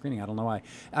forget the screening. I don't know why.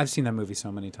 I've seen that movie so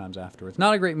many times afterwards.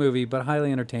 Not a great movie, but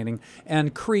highly entertaining.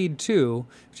 And Creed 2,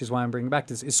 which is why I'm bringing back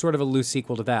this, is sort of a loose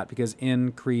sequel to that, because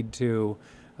in Creed 2,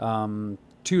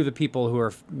 two of the people who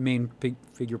are main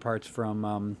figure parts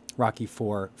from Rocky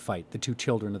IV fight. The two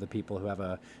children of the people who have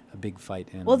a big fight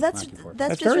in Rocky IV. That's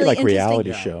just very really like interesting.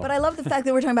 reality show. But I love the fact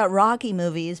that we're talking about Rocky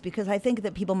movies, because I think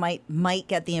that people might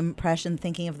get the impression,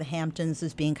 thinking of the Hamptons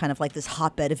as being kind of like this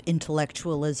hotbed of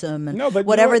intellectualism and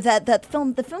whatever. The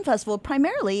film festival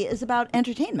primarily is about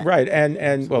entertainment. Right,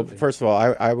 and well, first of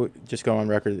all, I would just go on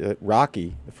record that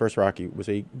Rocky, the first Rocky, was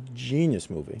a genius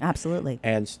movie. Absolutely.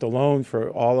 And Stallone, for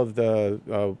all of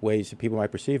the ways that people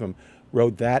might perceive him,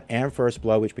 wrote that and First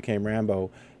Blood, which became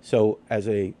Rambo. So as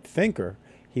a thinker,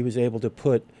 he was able to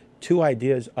put two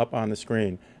ideas up on the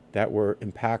screen that were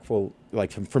impactful,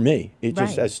 like for me,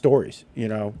 just as stories,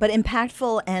 But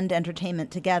impactful and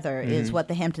entertainment together is what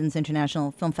the Hamptons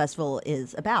International Film Festival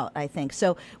is about, I think.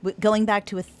 So going back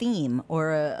to a theme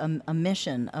or a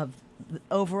mission of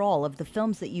overall of the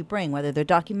films that you bring, whether they're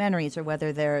documentaries or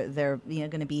whether they're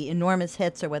going to be enormous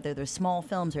hits or whether they're small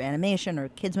films or animation or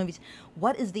kids movies,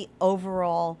 what is the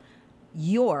overall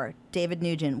David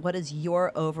Nugent, what is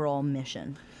your overall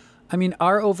mission? I mean,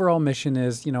 our overall mission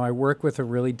is, I work with a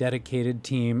really dedicated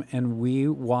team, and we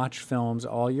watch films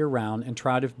all year round and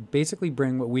try to basically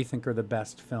bring what we think are the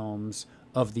best films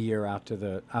of the year out to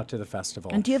the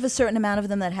festival. And do you have a certain amount of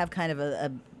them that have kind of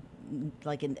a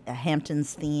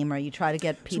Hamptons theme, or you try to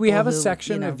get people? So we have a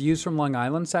section, a Views from Long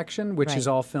Island section, which is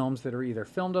all films that are either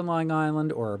filmed on Long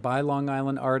Island or by Long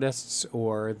Island artists,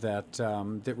 or that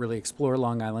really explore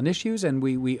Long Island issues. And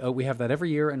we have that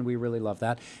every year, and we really love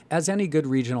that, as any good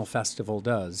regional festival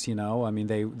does. I mean,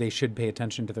 they should pay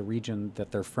attention to the region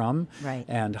that they're from,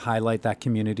 and highlight that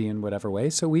community in whatever way.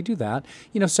 So we do that.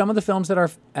 Some of the films that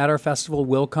are at our festival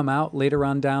will come out later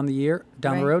on down the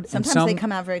road. Sometimes they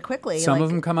come out very quickly. Some of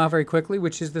them come out very quickly,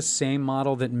 which is the same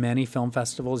model that many film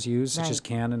festivals use, such as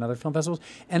Cannes and other film festivals.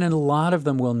 And a lot of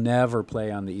them will never play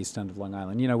on the East End of Long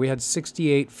Island. We had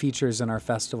 68 features in our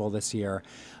festival this year.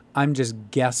 I'm just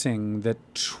guessing that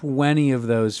 20 of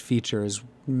those features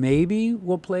maybe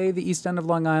will play the East End of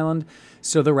Long Island,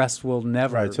 so the rest will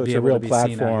never Right, so be it's a able real to be seen out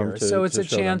platform here. to- So it's to a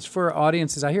show them. chance for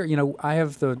audiences out here. I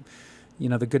have the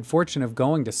good fortune of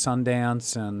going to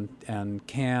Sundance and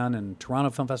Cannes and Toronto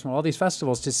Film Festival, all these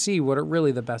festivals, to see what are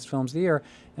really the best films of the year.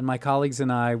 And my colleagues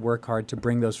and I work hard to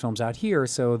bring those films out here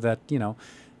so that,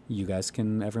 you guys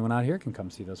everyone out here can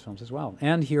come see those films as well.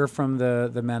 And hear from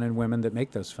the men and women that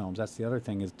make those films. That's the other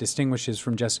thing, it distinguishes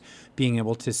from just being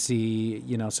able to see,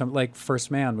 some like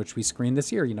First Man, which we screened this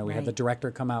year. We had the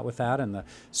director come out with that, and the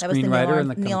That was the screenwriter and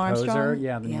the Neil composer. Armstrong?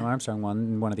 Yeah, the Neil Yeah.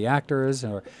 Armstrong one of the actors.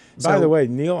 By the way,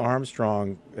 Neil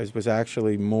Armstrong was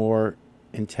actually more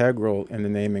integral in the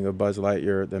naming of Buzz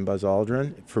Lightyear than Buzz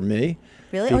Aldrin for me.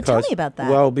 Really? Tell me about that.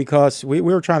 Well, because we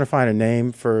were trying to find a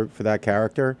name for that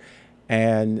character,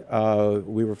 and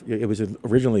it was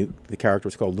originally, the character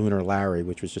was called Lunar Larry,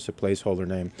 which was just a placeholder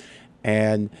name.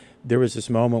 And there was this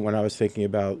moment when I was thinking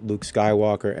about Luke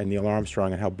Skywalker and Neil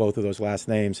Armstrong and how both of those last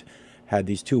names had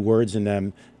these two words in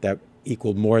them that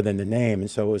equaled more than the name.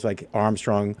 And so it was like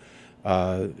Armstrong,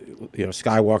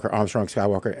 Skywalker, Armstrong,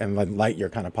 Skywalker, and then Lightyear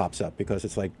kind of pops up because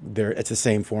it's like it's the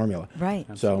same formula. Right.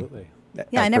 Absolutely. So,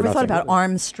 Yeah, I never thought nothing. about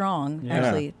Armstrong, Yeah.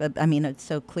 actually. But, I mean, it's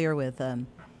so clear with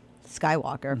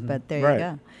Skywalker, but there Right. you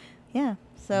go. Yeah,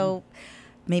 so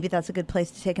maybe that's a good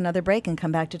place to take another break and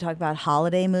come back to talk about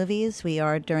holiday movies. We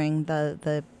are during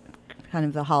the kind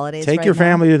of the holidays Take right your now.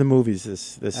 family to the movies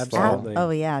this fall. Absolutely. Oh,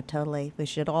 yeah, totally. We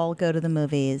should all go to the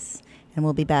movies, and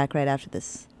we'll be back right after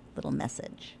this little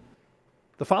message.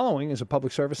 The following is a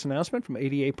public service announcement from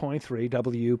 88.3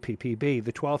 WPPB.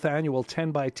 The 12th annual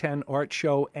 10x10 art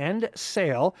show and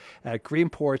sale at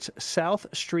Greenport's South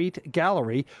Street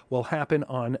Gallery will happen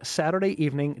on Saturday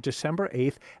evening, December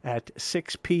 8th at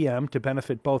 6 p.m. to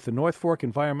benefit both the North Fork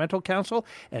Environmental Council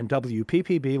and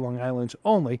WPPB, Long Island's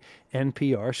only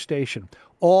NPR station.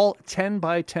 All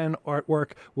 10x10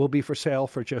 artwork will be for sale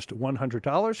for just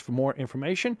 $100. For more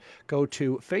information, go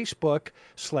to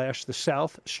Facebook/the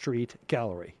South Street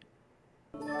Gallery.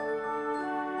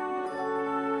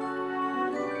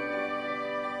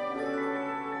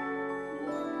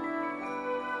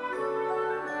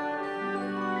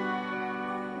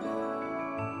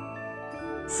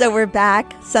 So we're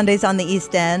back, Sundays on the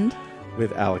East End,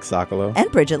 With Alex Sokolow. and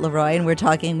Bridget Leroy, and we're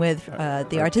talking with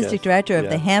the artistic guest, director of yeah.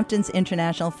 the Hamptons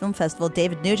International Film Festival,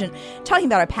 David Nugent, talking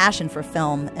about our passion for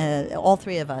film, all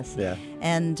three of us, Yeah.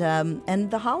 and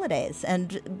the holidays.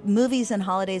 And movies and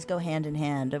holidays go hand in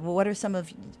hand. What are some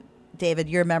of, David,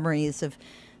 your memories of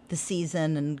the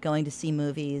season and going to see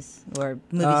movies, or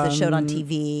movies that showed on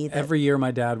TV? Every year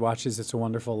my dad watches It's a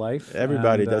Wonderful Life.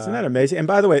 Everybody and, does. Isn't that amazing? And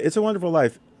by the way, It's a Wonderful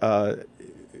Life,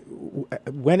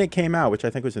 when it came out, which I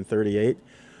think was in 1938,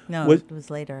 No, was- it was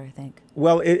later, I think.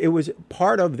 well, it was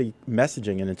part of the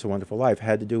messaging in It's a Wonderful Life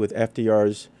had to do with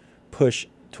FDR's push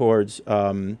towards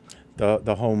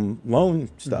the home loan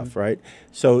stuff, right?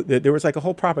 So there was like a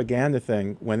whole propaganda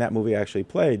thing when that movie actually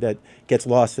played that gets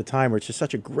lost to time, which is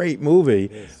such a great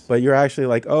movie, but you're actually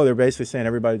like, oh, they're basically saying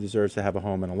everybody deserves to have a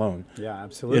home and a loan. Yeah,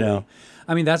 absolutely. You know?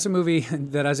 I mean, that's a movie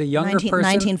that as a younger person...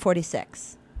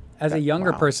 1946. As a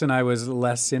younger Wow. person, I was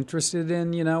less interested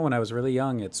in, when I was really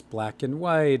young. It's black and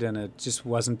white, and it just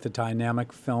wasn't the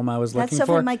dynamic film I was That's looking so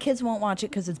for. funny. My kids won't watch it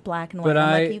because it's black and white. But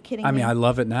I'm like, are you kidding me? I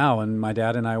love it now, and my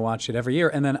dad and I watch it every year.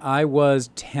 And then I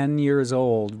was 10 years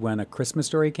old when A Christmas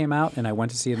Story came out, and I went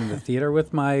to see it in the theater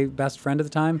with my best friend at the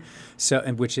time,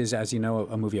 which is, as you know,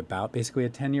 a movie about basically a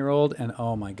 10-year-old. And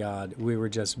oh my God, we were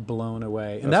just blown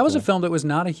away. And that was a film that was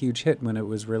not a huge hit when it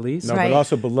was released. No, Right. but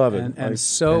also beloved. And like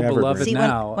so an evergreen. beloved See,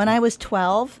 now. when I was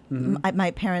 12,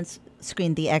 my parents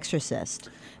screened The Exorcist,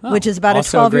 which is about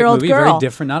also a 12-year-old great movie, girl. Very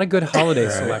different. Not a good holiday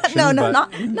selection. No,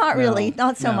 but not really,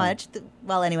 not so no. much.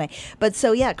 Well, anyway, but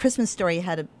so yeah, Christmas Story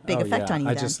had a big Oh, effect yeah. on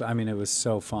you. then. It was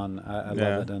so fun. I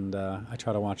Yeah. love it, and I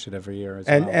try to watch it every year as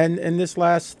And well. and in this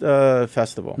last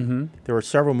festival, there were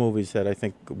several movies that I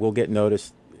think will get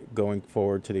noticed going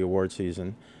forward to the award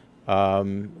season.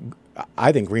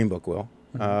 I think Green Book will.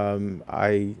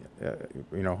 I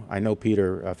know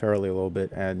Peter Farrelly a little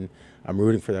bit, and I'm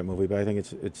rooting for that movie. But I think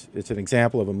it's an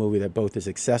example of a movie that both is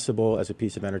accessible as a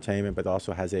piece of entertainment, but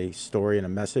also has a story and a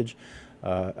message,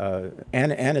 and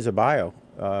as a bio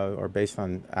or based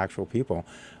on actual people.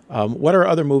 What are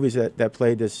other movies that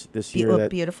played this year? That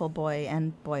Beautiful Boy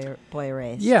and Boy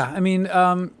Erased. Yeah, I mean,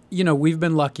 we've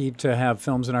been lucky to have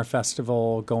films in our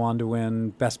festival go on to win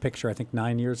Best Picture, I think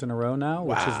 9 years in a row now,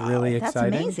 which is really That's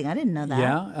exciting. amazing. I didn't know that.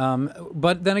 Yeah,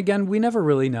 but then again, we never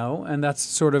really know, and that's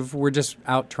sort of, we're just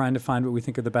out trying to find what we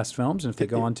think are the best films, and if they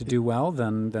go on to do well,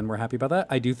 then we're happy about that.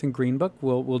 I do think Green Book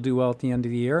will do well at the end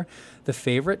of the year. The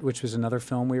Favorite, which was another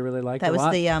film we really liked That a was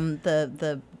lot. the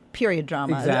period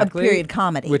drama, Exactly. a period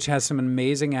comedy. Which has some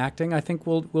amazing acting. I think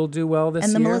we'll do well this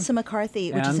and year. the Melissa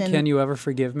McCarthy, which and is in... Can You Ever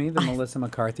Forgive Me? The Melissa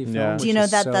McCarthy film. Yeah. Do you know which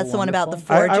is that so that's the one about the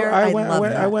wonderful. forger? I love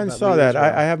that. went and About saw Lee that. as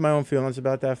well. I have my own feelings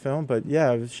about that film, but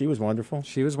yeah, she was wonderful.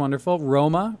 She was wonderful.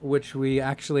 Roma, which we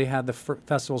actually had the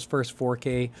festival's first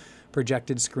 4K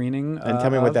projected screening. And tell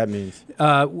me what that means.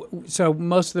 So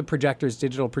most of the projectors,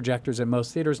 digital projectors at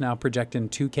most theaters now project in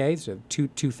 2K, so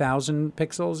 2,000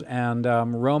 pixels. And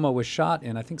Roma was shot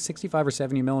in, I think, 65 or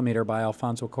 70 millimeter by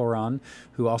Alfonso Cuarón,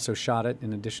 who also shot it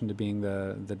in addition to being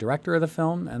the director of the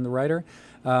film and the writer.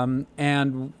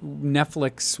 And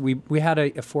Netflix, we had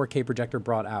a 4K projector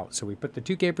brought out. So we put the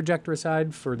 2K projector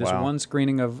aside for this Wow. one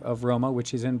screening of Roma,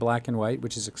 which is in black and white,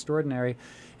 which is extraordinary.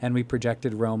 And we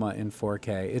projected Roma in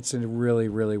 4K. It's a really,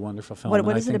 really wonderful film.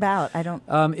 What is it about? I don't...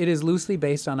 It is loosely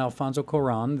based on Alfonso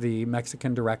Cuarón, the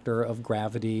Mexican director of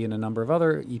Gravity and a number of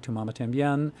other, Y Tu Mama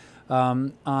Tambien,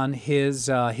 on his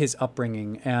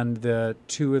upbringing and the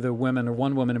two of the women, or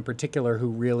one woman in particular, who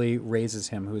really raises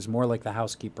him, who is more like the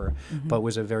housekeeper, but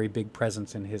was a very big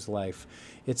presence in his life.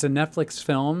 It's a Netflix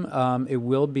film. It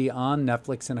will be on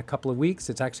Netflix in a couple of weeks.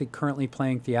 It's actually currently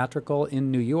playing theatrical in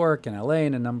New York and LA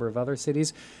and a number of other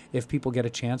cities. If people get a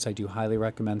chance, I do highly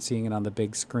recommend seeing it on the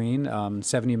big screen.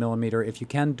 70 millimeter, if you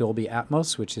can, Dolby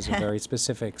Atmos, which is a very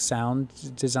specific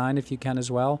sound design, if you can as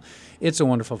well. It's a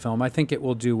wonderful film. I think it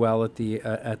will do well at the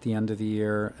end of the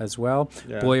year as well.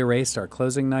 Yeah. Boy Erased, our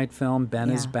closing night film.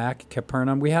 Ben is back.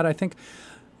 Capernaum.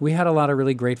 We had a lot of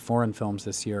really great foreign films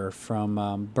this year,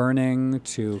 from Burning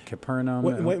to Capernaum.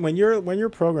 When you're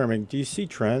programming, do you see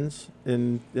trends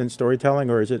in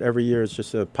storytelling, or is it every year it's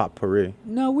just a potpourri?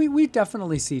 No, we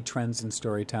definitely see trends in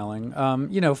storytelling.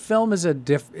 Film is a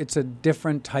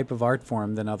different type of art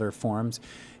form than other forms,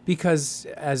 because,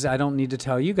 as I don't need to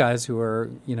tell you guys who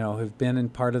are, have been in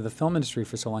part of the film industry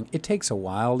for so long, it takes a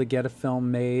while to get a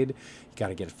film made. You got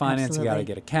to get it financed, you got to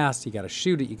get a cast, you got to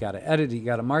shoot it, you got to edit it, you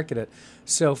got to market it.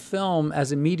 So film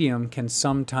as a medium can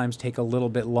sometimes take a little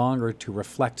bit longer to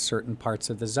reflect certain parts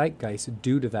of the zeitgeist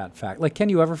due to that fact. Like Can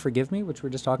You Ever Forgive Me, which we're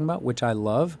just talking about, which I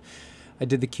love. I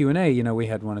did the Q&A, we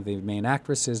had one of the main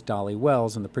actresses, Dolly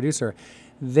Wells, and the producer.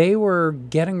 They were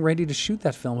getting ready to shoot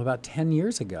that film about 10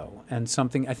 years ago. And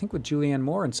something, I think with Julianne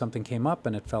Moore, and something came up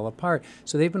and it fell apart.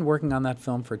 So they've been working on that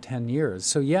film for 10 years.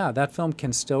 So yeah, that film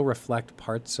can still reflect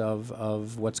parts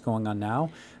of what's going on now.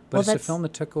 But it's a film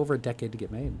that took over a decade to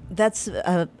get made. That's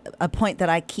a point that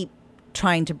I keep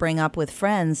trying to bring up with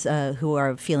friends who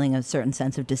are feeling a certain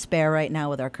sense of despair right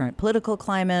now with our current political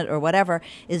climate or whatever,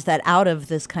 is that out of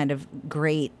this kind of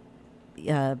great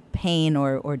pain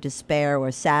or despair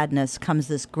or sadness comes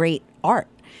this great art.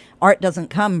 Art doesn't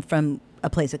come from a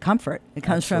place of comfort. It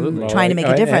comes from trying to make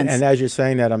a difference. And as you're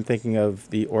saying that, I'm thinking of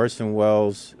the Orson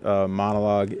Welles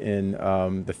monologue in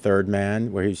The Third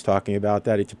Man, where he's talking about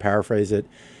that. To paraphrase it,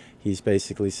 he's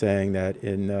basically saying that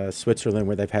in Switzerland,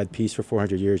 where they've had peace for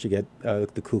 400 years, you get the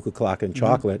Kugelglocke and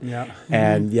chocolate. Yeah.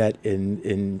 And yet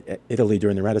in Italy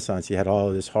during the Renaissance, you had all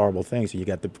of this horrible thing, so you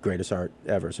got the greatest art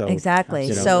ever. So exactly.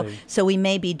 Absolutely. So we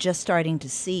may be just starting to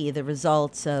see the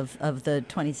results of the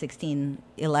 2016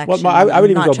 election. Well, I would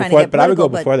even go before, but I would go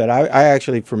but before that. I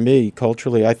actually, for me,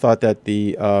 culturally, I thought that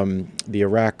the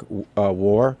Iraq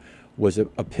war was a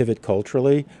pivot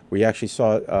culturally. We actually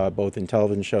saw both in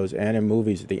television shows and in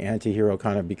movies the anti-hero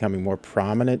kind of becoming more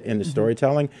prominent in the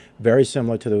storytelling, very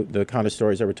similar to the kind of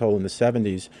stories that were told in the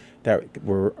 70s that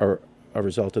were a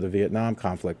result of the Vietnam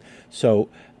conflict. So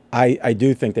I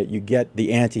do think that you get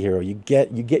the anti-hero. You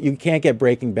can't get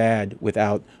Breaking Bad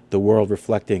without the world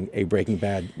reflecting a Breaking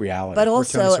Bad reality. But Tony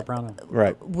also, Soprano.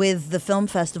 Right. with the film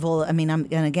festival, I mean,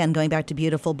 and again, going back to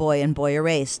Beautiful Boy and Boy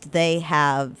Erased, they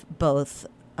have both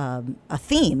a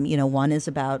theme. One is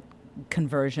about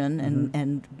conversion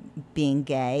and being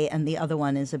gay, and the other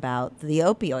one is about the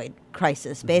opioid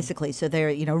crisis, basically. So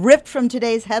they're ripped from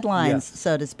today's headlines,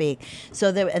 so to speak.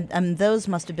 So there, and those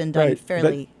must have been done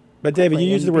fairly. But David, you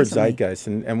quickly use and the word recently. zeitgeist,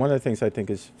 and one of the things I think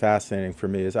is fascinating for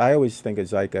me is I always think of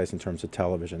zeitgeist in terms of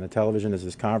television. The television is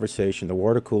this conversation, the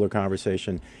water cooler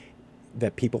conversation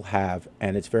that people have,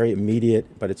 and it's very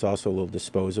immediate, but it's also a little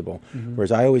disposable.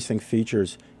 Whereas I always think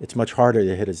features, it's much harder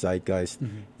to hit a zeitgeist.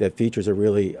 That features are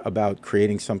really about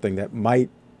creating something that might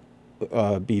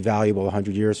be valuable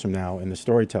 100 years from now in the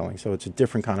storytelling. So it's a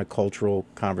different kind of cultural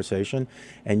conversation.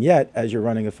 And yet, as you're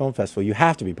running a film festival, you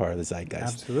have to be part of the zeitgeist.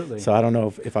 Absolutely. So I don't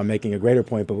know if I'm making a greater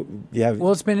point, but you have...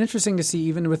 Well, it's been interesting to see,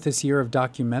 even with this year of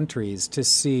documentaries, to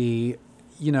see,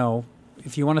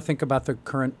 if you want to think about the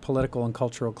current political and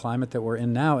cultural climate that we're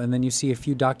in now, and then you see a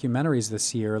few documentaries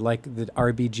this year, like the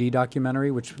RBG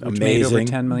documentary, which made over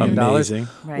 $10 million,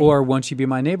 Right. or Won't You Be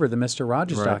My Neighbor, the Mr.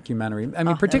 Rogers documentary. I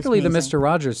mean, particularly the Mr.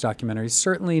 Rogers documentary is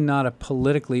certainly not a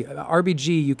politically...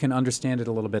 RBG, you can understand it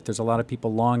a little bit. There's a lot of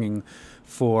people longing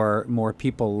for more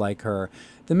people like her.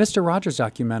 The Mr. Rogers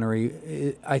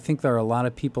documentary, I think there are a lot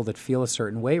of people that feel a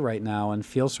certain way right now and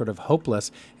feel sort of hopeless,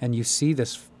 and you see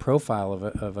this profile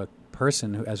of a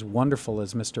person who as wonderful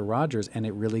as Mr. Rogers, and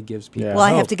it really gives people Well,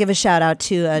 I hope. have to give a shout out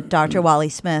to Dr. Wally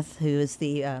Smith, who is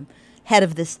the head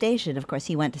of this station. Of course,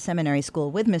 he went to seminary school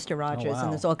with Mr. Rogers,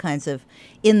 and there's all kinds of,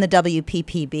 in the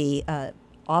WPPB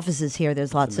offices here,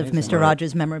 there's lots of Mr.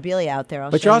 Rogers memorabilia out there.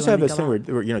 But you also have this thing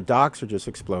where docs are just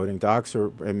exploding. Docs are,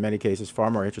 in many cases,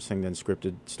 far more interesting than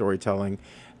scripted storytelling.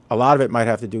 A lot of it might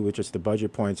have to do with just the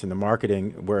budget points and the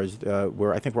marketing, whereas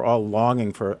where I think we're all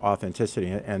longing for authenticity,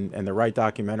 and the right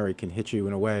documentary can hit you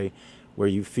in a way where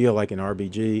you feel like an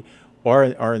RBG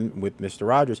or with Mr.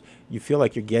 Rogers, you feel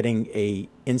like you're getting a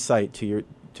insight to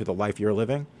the life you're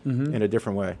living in a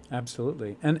different way.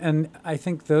 Absolutely. And I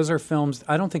think those are films,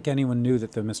 I don't think anyone knew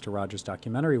that the Mr. Rogers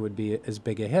documentary would be as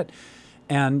big a hit.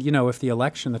 And, if the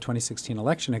 2016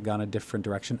 election had gone a different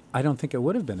direction, I don't think it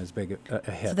would have been as big a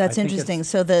hit. So that's interesting.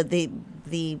 So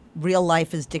the real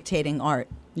life is dictating art.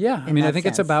 Yeah. I think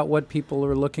it's about what people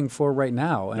are looking for right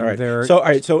now. And all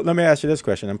right. So let me ask you this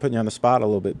question. I'm putting you on the spot a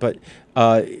little bit. But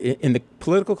in the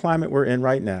political climate we're in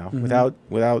right now,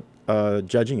 without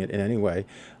judging it in any way,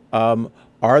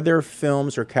 are there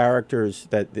films or characters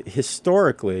that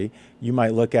historically you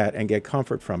might look at and get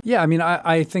comfort from? Yeah,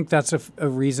 I think that's a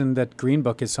reason that Green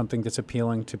Book is something that's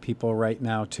appealing to people right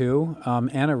now, too,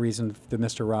 and a reason the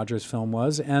Mr. Rogers film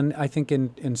was. And I think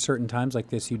in certain times like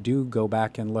this, you do go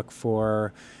back and look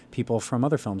for people from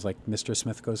other films like Mr.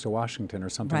 Smith Goes to Washington or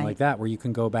something like that, where you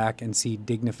can go back and see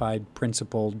dignified,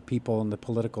 principled people in the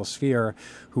political sphere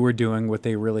who are doing what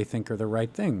they really think are the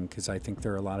right thing. Because I think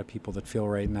there are a lot of people that feel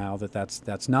right now that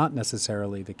that's not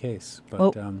necessarily the case.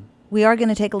 But we are going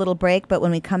to take a little break, but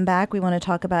when we come back, we want to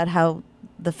talk about how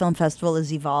the film festival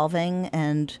is evolving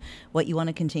and what you want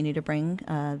to continue to bring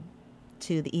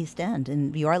to the East End.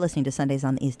 And you are listening to Sundays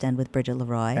on the East End with Bridget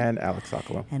Leroy. And Alex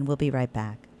Sokolow. And we'll be right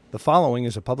back. The following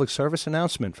is a public service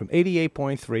announcement from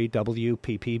 88.3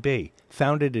 WPPB.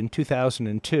 Founded in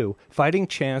 2002, Fighting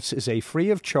Chance is a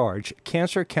free-of-charge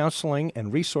cancer counseling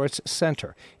and resource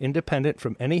center, independent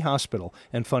from any hospital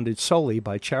and funded solely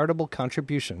by charitable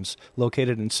contributions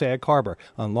located in Sag Harbor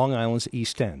on Long Island's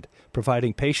East End,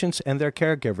 providing patients and their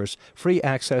caregivers free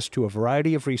access to a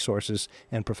variety of resources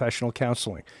and professional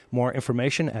counseling. More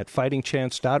information at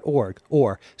fightingchance.org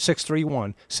or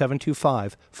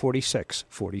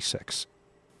 631-725-4646.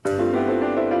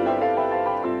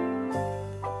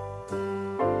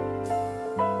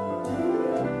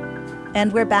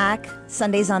 And we're back,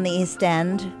 Sundays on the East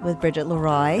End with Bridget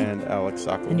Leroy. And Alex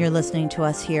Sokolow. And you're listening to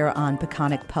us here on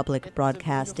Peconic Public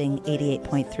Broadcasting,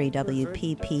 88.3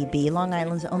 WPPB, Long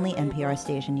Island's only NPR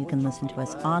station. You can listen to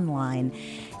us online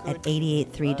at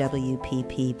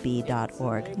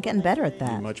 883wppb.org. I'm getting better at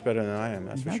that. You're much better than I am,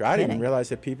 that's for No sure. I didn't kidding. realize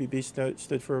that PPB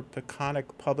stood for Peconic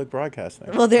Public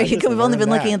Broadcasting. Well, there I you just go. We've only been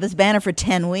learned looking that. at this banner for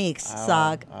 10 weeks,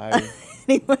 Sog.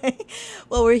 Anyway,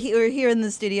 well, we're here in the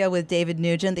studio with David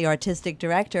Nugent, the artistic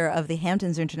director of the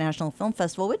Hamptons International Film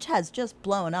Festival, which has just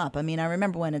blown up. I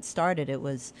remember when it started, it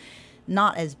was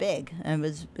not as big.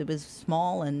 It was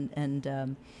small and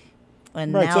now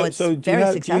it's very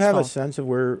successful. Do you have a sense of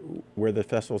where the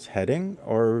festival's heading,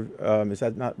 or is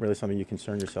that not really something you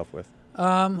concern yourself with?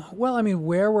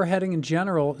 Where we're heading in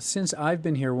general, since I've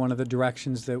been here, one of the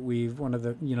directions that one of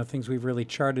the things we've really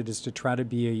charted is to try to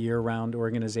be a year-round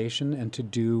organization and to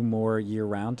do more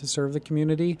year-round to serve the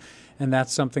community. And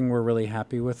that's something we're really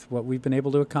happy with what we've been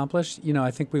able to accomplish.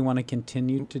 I think we want to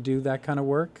continue to do that kind of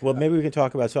work. Well, maybe we can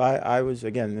talk about, so I was,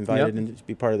 again, invited in to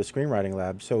be part of the Screenwriting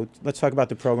Lab. So let's talk about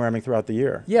the programming throughout the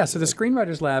year. Yeah, so the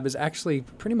Screenwriters Lab is actually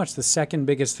pretty much the second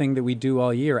biggest thing that we do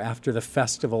all year after the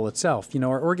festival itself.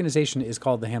 Our organization is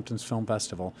called the Hamptons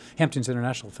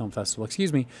International Film Festival,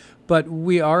 but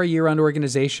we are a year-round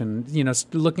organization.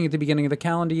 Looking at the beginning of the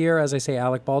calendar year, as I say,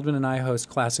 Alec Baldwin and I host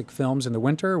classic films in the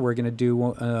winter. We're going to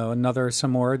do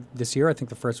some more this year. I think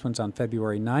the first one's on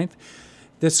February 9th.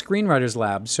 the Screenwriters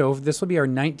Lab. So this will be our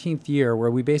 19th year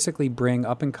where we basically bring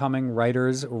up-and-coming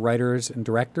writers, and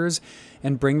directors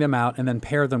and bring them out and then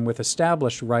pair them with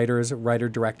established writers,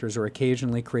 writer-directors, or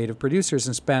occasionally creative producers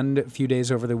and spend a few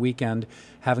days over the weekend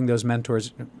having those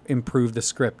mentors improve the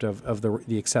script of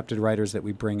the accepted writers that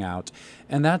we bring out.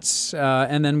 And that's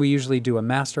and then we usually do a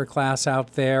master class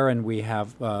out there, and we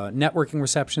have networking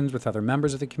receptions with other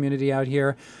members of the community out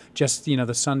here. Just, the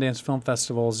Sundance Film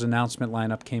Festival's announcement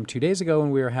lineup came 2 days ago,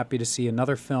 and we were happy to see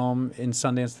another film in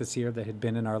Sundance this year that had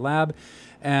been in our lab.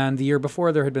 And the year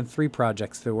before, there had been 3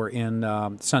 projects that were in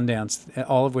Sundance,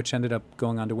 all of which ended up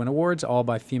going on to win awards, all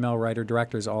by female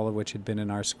writer-directors, all of which had been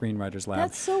in our Screenwriters Lab.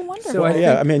 That's so wonderful.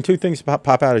 So two things pop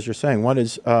out as you're saying. One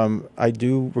is I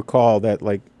do recall that,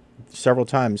 like, several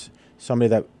times somebody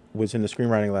that was in the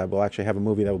Screenwriting Lab will actually have a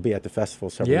movie that will be at the festival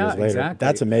several years later. Exactly.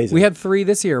 That's amazing. We had 3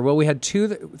 this year. Well, we had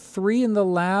 3 in the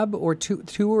lab, or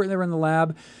two were there in the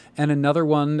lab, and another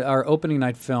one, our opening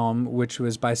night film, which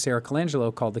was by Sarah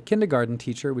Colangelo, called The Kindergarten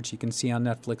Teacher, which you can see on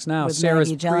Netflix now. With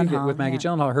Maggie Gyllenhaal. With Maggie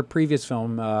Gyllenhaal. Her previous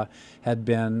film had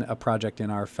been a project in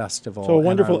our festival. So a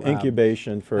wonderful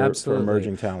incubation for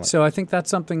emerging talent. So I think that's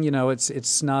something,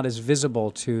 it's not as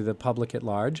visible to the public at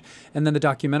large. And then the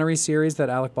documentary series that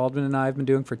Alec Baldwin and I have been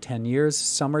doing for 10 years,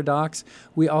 Summer Docs.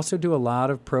 We also do a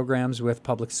lot of programs with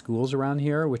public schools around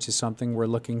here, which is something we're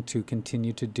looking to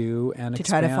continue to do and to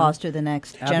expand. try to foster the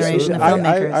next Absolutely. generation of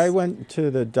filmmakers. I went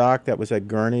to the doc that was at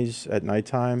Gurney's at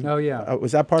nighttime. Oh, yeah.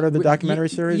 Was that part of the documentary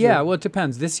series? Yeah, well, it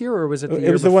depends. This year, or was it the year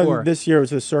It was before? the one this year. It was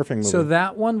the surfing movie. So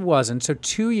that one wasn't. So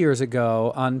 2 years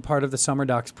ago, on part of the Summer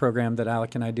Docs program that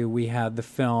Alec and I do, we had the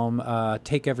film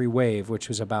Take Every Wave, which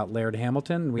was about Laird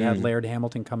Hamilton. We had Laird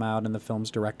Hamilton come out and the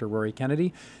film's director, Rory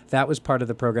Kennedy. That was part of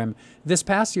the program. This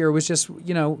past year was just,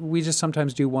 we just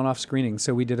sometimes do one-off screenings.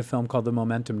 So we did a film called The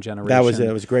Momentum Generation. That was it.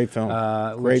 It was a great film.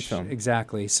 Great film.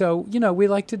 Exactly. So, we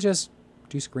like to just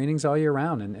do screenings all year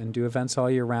round and do events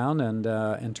all year round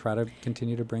and try to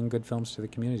continue to bring good films to the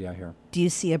community out here. Do you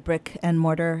see a brick and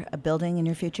mortar building in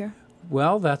your future?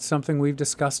 Well, that's something we've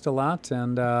discussed a lot,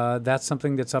 and that's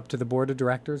something that's up to the board of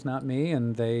directors, not me.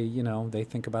 And they, they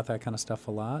think about that kind of stuff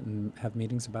a lot and have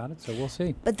meetings about it. So we'll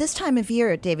see. But this time of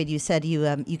year, David, you said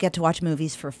you get to watch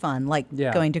movies for fun, like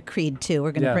going to Creed 2.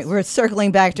 We're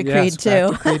circling back to Creed 2.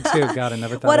 Back to Creed 2. God, I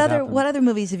never thought What other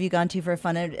movies have you gone to for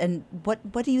fun? And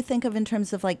what do you think of in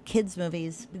terms of like kids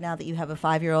movies now that you have a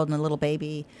 5-year-old and a little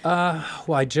baby? Well,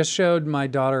 I just showed my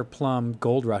daughter Plum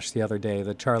Gold Rush the other day,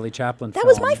 the Charlie Chaplin film. That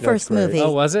was my first movie.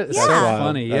 Oh, was it? Yeah. So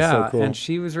funny. That's so cool. And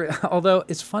she was, although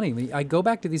it's funny, I go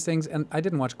back to these things, and I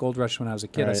didn't watch Gold Rush when I was a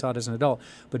kid. Right. I saw it as an adult.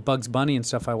 But Bugs Bunny and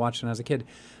stuff I watched when I was a kid.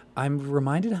 I'm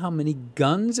reminded how many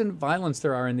guns and violence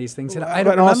there are in these things. And I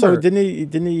don't remember. Also,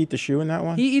 didn't he eat the shoe in that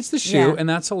one? He eats the shoe, and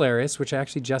that's hilarious, which I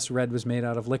actually just read was made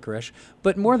out of licorice.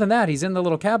 But more than that, he's in the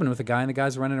little cabin with a guy, and the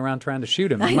guy's running around trying to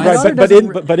shoot him.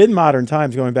 But in modern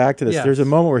times, going back to this, Yes. there's a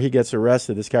moment where he gets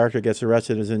arrested. This character gets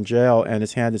arrested, is in jail, and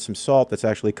is handed some salt that's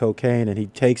actually cocaine, and he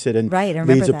takes it and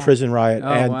leads a prison riot. Oh,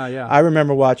 and wow, yeah. I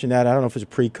remember watching that. I don't know if it was a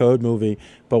pre-code movie,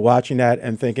 but watching that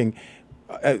and thinking,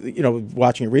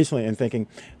 watching it recently and thinking,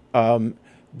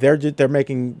 they're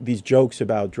making these jokes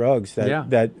about drugs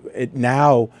that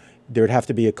now there would have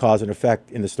to be a cause and effect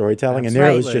in the storytelling, and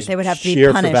there it was just they would have to be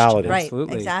sheer punished. frivolity. Right,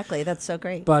 Absolutely. exactly. That's so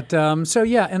great. But and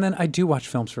then I do watch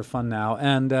films for fun now,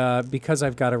 and because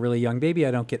I've got a really young baby,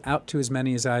 I don't get out to as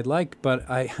many as I'd like. But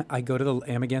I go to the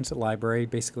Amagansett Library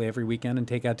basically every weekend and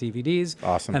take out DVDs.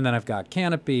 Awesome. And then I've got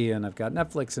Canopy, and I've got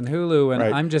Netflix and Hulu, and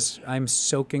Right. I'm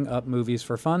soaking up movies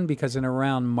for fun because in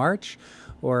around March.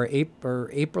 Or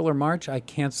April or March, I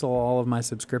cancel all of my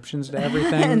subscriptions to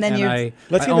everything, And then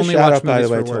Let's I give a only shout watch out, by the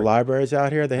movies way, for to the work. libraries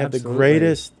out here. They have Absolutely. the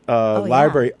greatest yeah.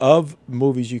 library of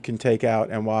movies you can take out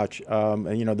and watch. And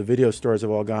the video stores have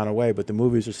all gone away, but the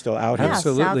movies are still out Yeah, here.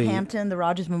 Absolutely. Southampton, the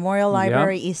Rogers Memorial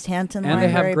Library, East Hampton And they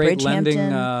Library, have great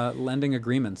Bridgehampton. lending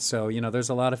agreements. So, there's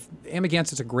a lot of...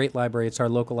 Amagansett's a great library. It's our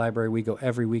local library. We go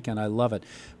every weekend. I love it.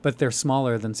 But they're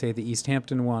smaller than, say, the East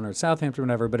Hampton one or Southampton,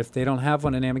 whatever. But if they don't have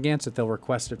one in Amagansett, they'll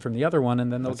request it from the other one, and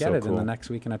then they'll That's get so it. cool. And the next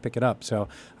weekend I pick it up. So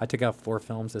I took out 4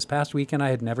 films this past weekend. I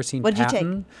had never seen What did you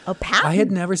Patton. take? Oh, Patton? I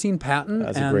had never seen Patton.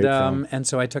 That's a and, great film. And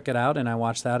so I took it out, and I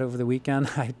watched that over the weekend.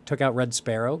 I took out Red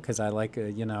Sparrow, because I like, I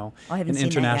haven't an seen that yet.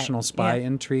 international spy Yeah.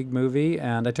 intrigue movie.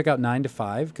 And I took out 9 to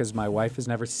 5, because my wife has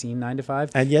never seen 9 to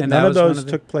 5. And yet that none of was one those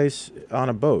the- took place on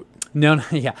a boat. No,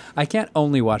 yeah. I can't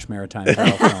only watch maritime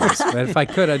peril films. But if I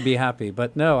could, I'd be happy.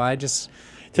 But no, I just...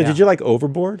 So yeah. did you like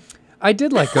Overboard? I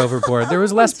did like Overboard. There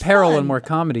was less It's peril fun. and more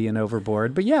comedy in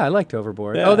Overboard, but yeah, I liked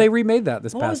Overboard. Yeah. Oh, they remade that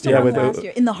this What was past the year. one with last the-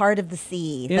 year? In the Heart of the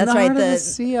Sea. In That's the right. Heart of the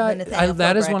Sea, Nathaniel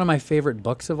that is Philbrick. one of my favorite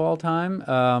books of all time.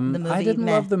 movie, I didn't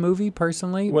meh. love the movie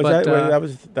personally, Was but that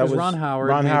it was Ron Howard.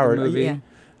 Ron made the Howard. movie. Yeah.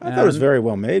 I thought it was a And very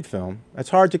well made film. It's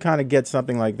hard to kind of get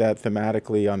something like that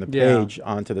thematically on the Yeah. page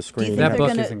onto the Do you screen. think That they're book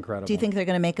gonna, is incredible. Do you think they're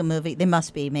going to make a movie? They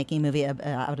must be making a movie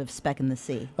out of Speck in the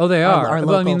Sea. Oh, they Our- are. our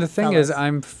Well, I mean, local the thing is, fellas.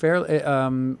 I'm fairly.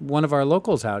 One of our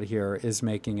locals out here is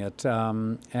making it.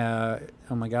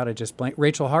 Oh my God, I just blanked.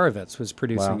 Rachel Horovitz was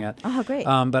producing Wow. it. Oh, great.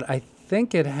 But I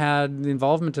think it had the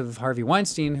involvement of Harvey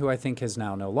Weinstein, who I think is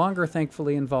now no longer,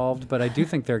 thankfully, involved. But I do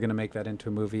think they're going to make that into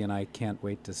a movie, and I can't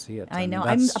wait to see it. I And know.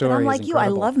 that But story I'm is like you. I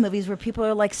incredible. love movies where people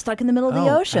are like stuck in the middle of the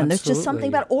Oh, ocean. There's just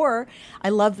something absolutely. about. Or I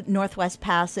love Northwest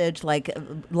Passage, like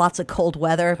lots of cold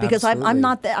weather because I'm Absolutely.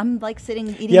 not there. I'm like sitting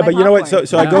eating. Yeah, my but you know what? popcorn.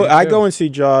 So Yeah, me I too. go and see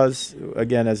Jaws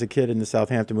again as a kid in the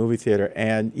Southampton movie theater,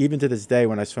 and even to this day,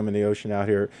 when I swim in the ocean out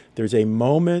here, there's a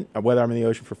moment, whether I'm in the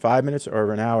ocean for 5 minutes or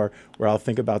over an hour, where I'll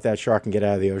think about that shark and get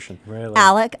out of the ocean. Really?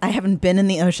 Alec, I haven't been in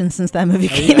the ocean since that movie Are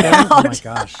you came kidding? out. Oh my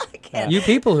gosh! can't. You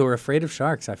people who are afraid of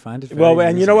sharks, I find it. Very Well,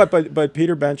 and you know amusing. what? But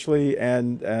Peter Benchley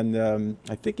and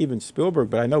I think even Spielberg,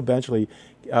 but I know Benchley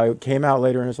came out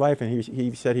later in his life, and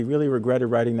he said he really regretted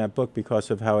writing that book because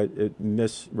of how it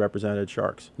misrepresented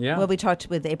sharks. Yeah. Well, we talked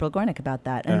with April Gornick about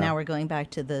that, and Yeah. now we're going back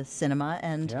to the cinema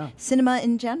and Yeah. cinema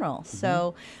in general.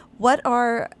 So, what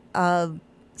are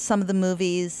some of the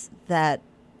movies that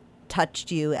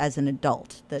touched you as an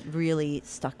adult that really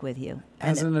stuck with you?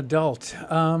 As an adult,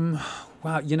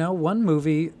 wow, you know, one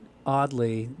movie,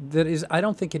 oddly, that is, I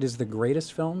don't think it is the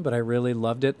greatest film, but I really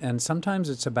loved it. And sometimes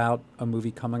it's about a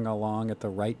movie coming along at the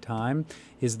right time,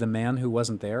 is The Man Who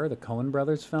Wasn't There, the Coen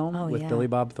Brothers film Oh, with yeah. Billy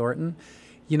Bob Thornton.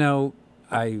 You know,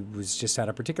 I was just at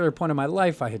a particular point in my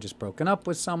life. I had just broken up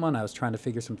with someone. I was trying to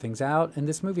figure some things out. And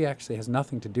this movie actually has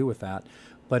nothing to do with that.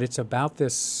 But it's about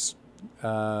this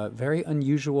very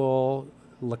unusual,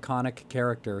 laconic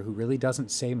character who really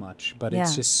doesn't say much, but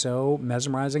it's Yeah. just so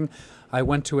mesmerizing. I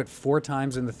went to it 4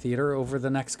 times in the theater over the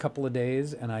next couple of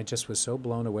days, and I just was so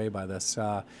blown away by this.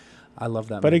 I love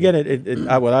that But movie. again,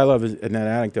 what I love is in that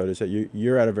anecdote is that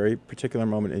you're at a very particular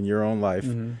moment in your own life,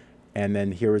 and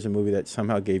then here was a movie that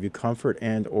somehow gave you comfort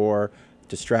and or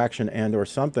distraction and or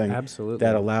something Absolutely.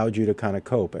 that allowed you to kind of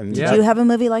cope. And Yeah. Did you have a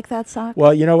movie like that, Sock?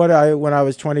 Well, you know what? When I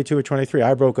was 22 or 23,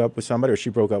 I broke up with somebody, or she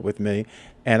broke up with me,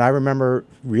 and I remember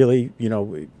really,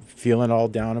 feeling all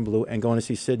down and blue and going to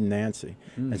see Sid and Nancy,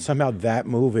 and somehow that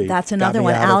movie That's got another me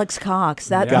one. out of- Alex Cox.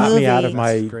 That got movie. me out of It's my,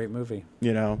 a great movie.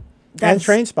 and That's-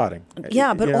 Train Spotting.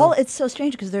 Yeah, but you know? it's so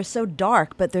strange because they're so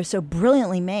dark, but they're so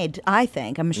brilliantly made. I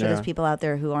think I'm sure Yeah. there's people out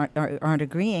there who aren't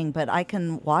agreeing, but I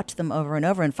can watch them over and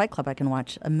over. And Fight Club, I can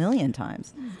watch a million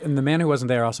times. And The Man Who Wasn't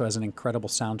There also has an incredible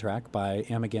soundtrack by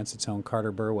Amagansett own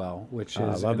Carter Burwell, which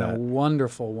I is love a that.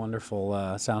 wonderful, wonderful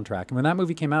soundtrack. And when that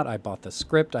movie came out, I bought the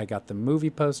script, I got the movie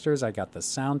posters, I got the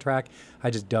soundtrack. I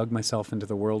just dug myself into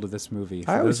the world of this movie.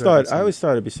 I always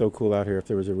thought it'd be so cool out here if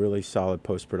there was a really solid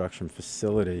post-production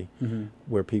facility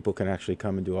where people can actually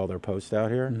come and do all their posts out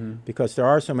here, because there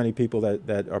are so many people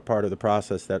that are part of the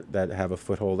process that have a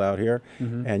foothold out here,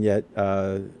 and yet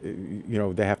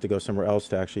they have to go somewhere else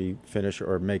to actually finish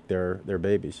or make their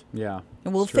babies. Yeah.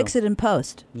 And we'll it's fix true. it in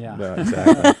post. Yeah. Yeah,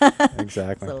 exactly.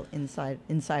 Exactly. So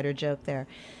insider joke there.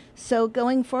 So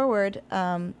going forward,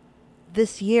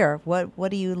 this year, what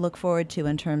do you look forward to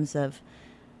in terms of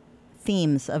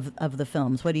themes of the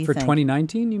films? What do you For think?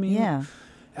 2019, you mean? Yeah.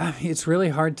 It's really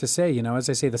hard to say. As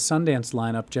I say, the Sundance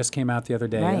lineup just came out the other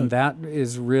day, Right. and that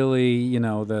is really,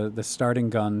 the starting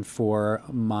gun for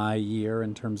my year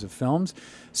in terms of films.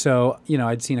 So,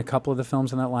 I'd seen a couple of the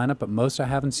films in that lineup, but most I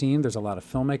haven't seen. There's a lot of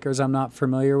filmmakers I'm not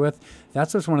familiar with.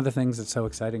 That's what's one of the things that's so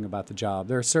exciting about the job.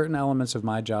 There are certain elements of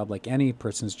my job, like any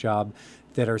person's job,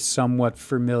 that are somewhat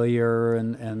familiar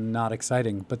and not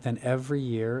exciting. But then every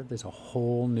year, there's a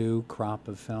whole new crop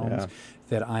of films Yeah.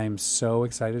 that I'm so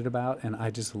excited about, and I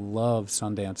just love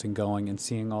Sundance and going and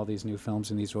seeing all these new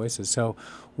films and these voices. So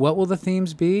what will the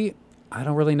themes be? I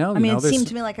don't really know. I mean, it there's- seemed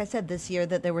to me, like I said, this year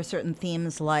that there were certain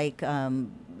themes like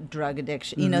drug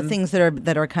addiction, things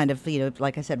that are kind of,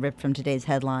 like I said, ripped from today's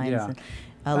headlines. Yeah. And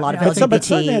a lot of But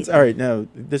LGBT. Sundance, all right, no,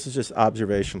 this is just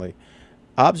observationally.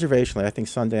 Observationally, I think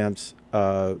Sundance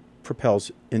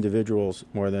propels individuals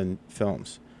more than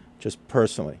films, just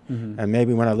personally. And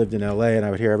maybe when I lived in LA and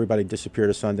I would hear everybody disappear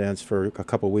to Sundance for a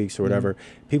couple of weeks or whatever,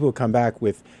 people would come back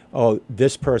with, oh,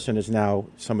 this person is now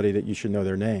somebody that you should know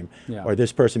their name, Yeah. or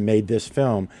this person made this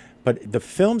film. But the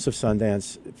films of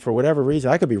Sundance, for whatever reason,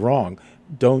 I could be wrong,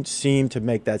 don't seem to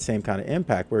make that same kind of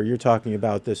impact. Where you're talking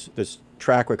about this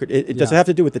track record. Does it have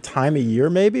to do with the time of year,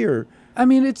 maybe, or? I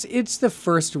mean, it's the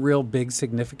first real big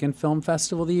significant film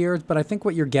festival of the year, but I think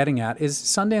what you're getting at is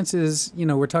Sundance is,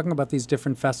 we're talking about these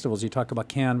different festivals. You talk about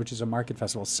Cannes, which is a market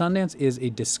festival. Sundance is a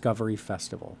discovery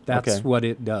festival. That's what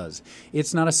it does.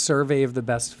 It's not a survey of the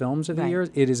best films of the year.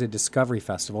 It is a discovery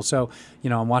festival. So,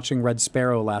 I'm watching Red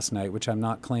Sparrow last night, which I'm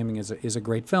not claiming is a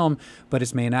great film, but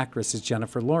its main actress is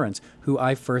Jennifer Lawrence, who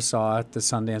I first saw at the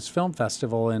Sundance Film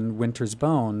Festival in Winter's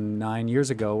Bone 9 years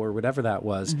ago or whatever that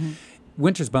was. Mm-hmm.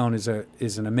 Winter's Bone is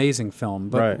an amazing film,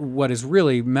 but what is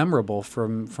really memorable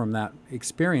from that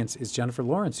experience is Jennifer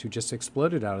Lawrence, who just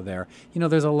exploded out of there.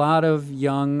 There's a lot of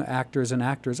young actors and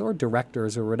actors or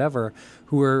directors or whatever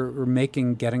who are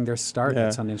getting their start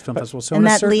at Sundance Film Festival. So and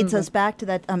that leads us back to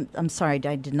that. I'm sorry,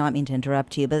 I did not mean to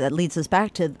interrupt you, but that leads us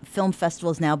back to film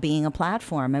festivals now being a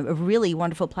platform, a really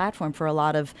wonderful platform for a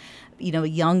lot of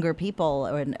younger people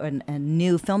and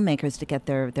new filmmakers to get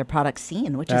their products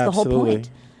seen, which is the whole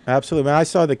point. Absolutely. I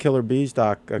saw the Killer Bees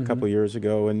doc a couple years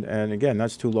ago, and again,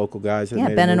 that's two local guys. That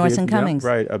made Ben a and movie, Orson Cummings.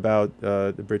 Right, about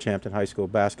the Bridgehampton High School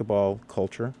basketball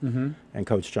culture and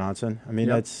Coach Johnson. I mean,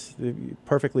 that's a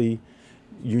perfectly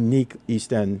unique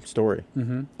East End story.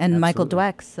 Mm-hmm. And Michael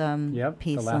Dweck's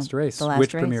piece. The Last Race,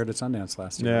 which premiered at Sundance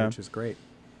last year, which is great.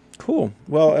 Cool.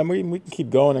 Well, and we can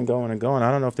keep going and going and going. I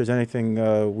don't know if there's anything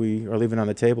we are leaving on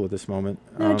the table at this moment.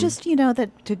 No, just, that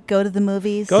to go to the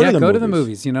movies. Go to the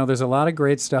movies. There's a lot of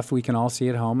great stuff we can all see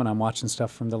at home, and I'm watching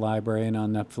stuff from the library and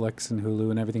on Netflix and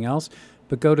Hulu and everything else.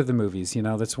 But go to the movies.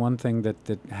 That's one thing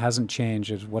that hasn't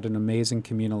changed is what an amazing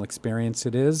communal experience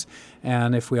it is.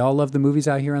 And if we all love the movies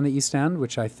out here on the East End,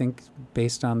 which I think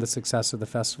based on the success of the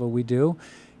festival we do,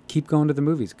 keep going to the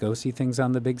movies. Go see things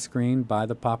on the big screen. Buy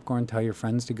the popcorn. Tell your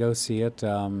friends to go see it.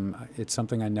 It's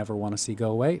something I never want to see go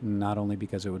away, and not only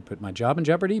because it would put my job in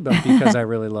jeopardy, but because I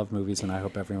really love movies, and I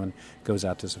hope everyone goes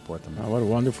out to support them. What a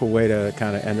wonderful way to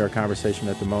kind of end our conversation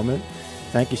at the moment.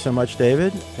 Thank you so much,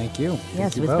 David. Thank you.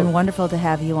 Yes, it's been wonderful to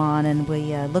have you on, and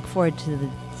we look forward to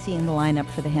seeing the lineup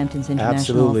for the Hamptons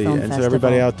International Film Festival. And so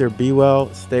everybody out there, be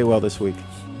well, stay well this week.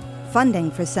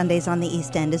 Funding for Sundays on the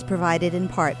East End is provided in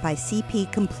part by CP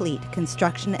Complete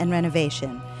Construction and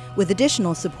Renovation, with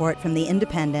additional support from The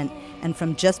Independent and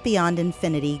from Just Beyond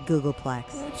Infinity Googleplex.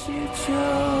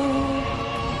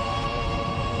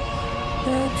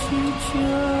 That you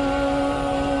chose.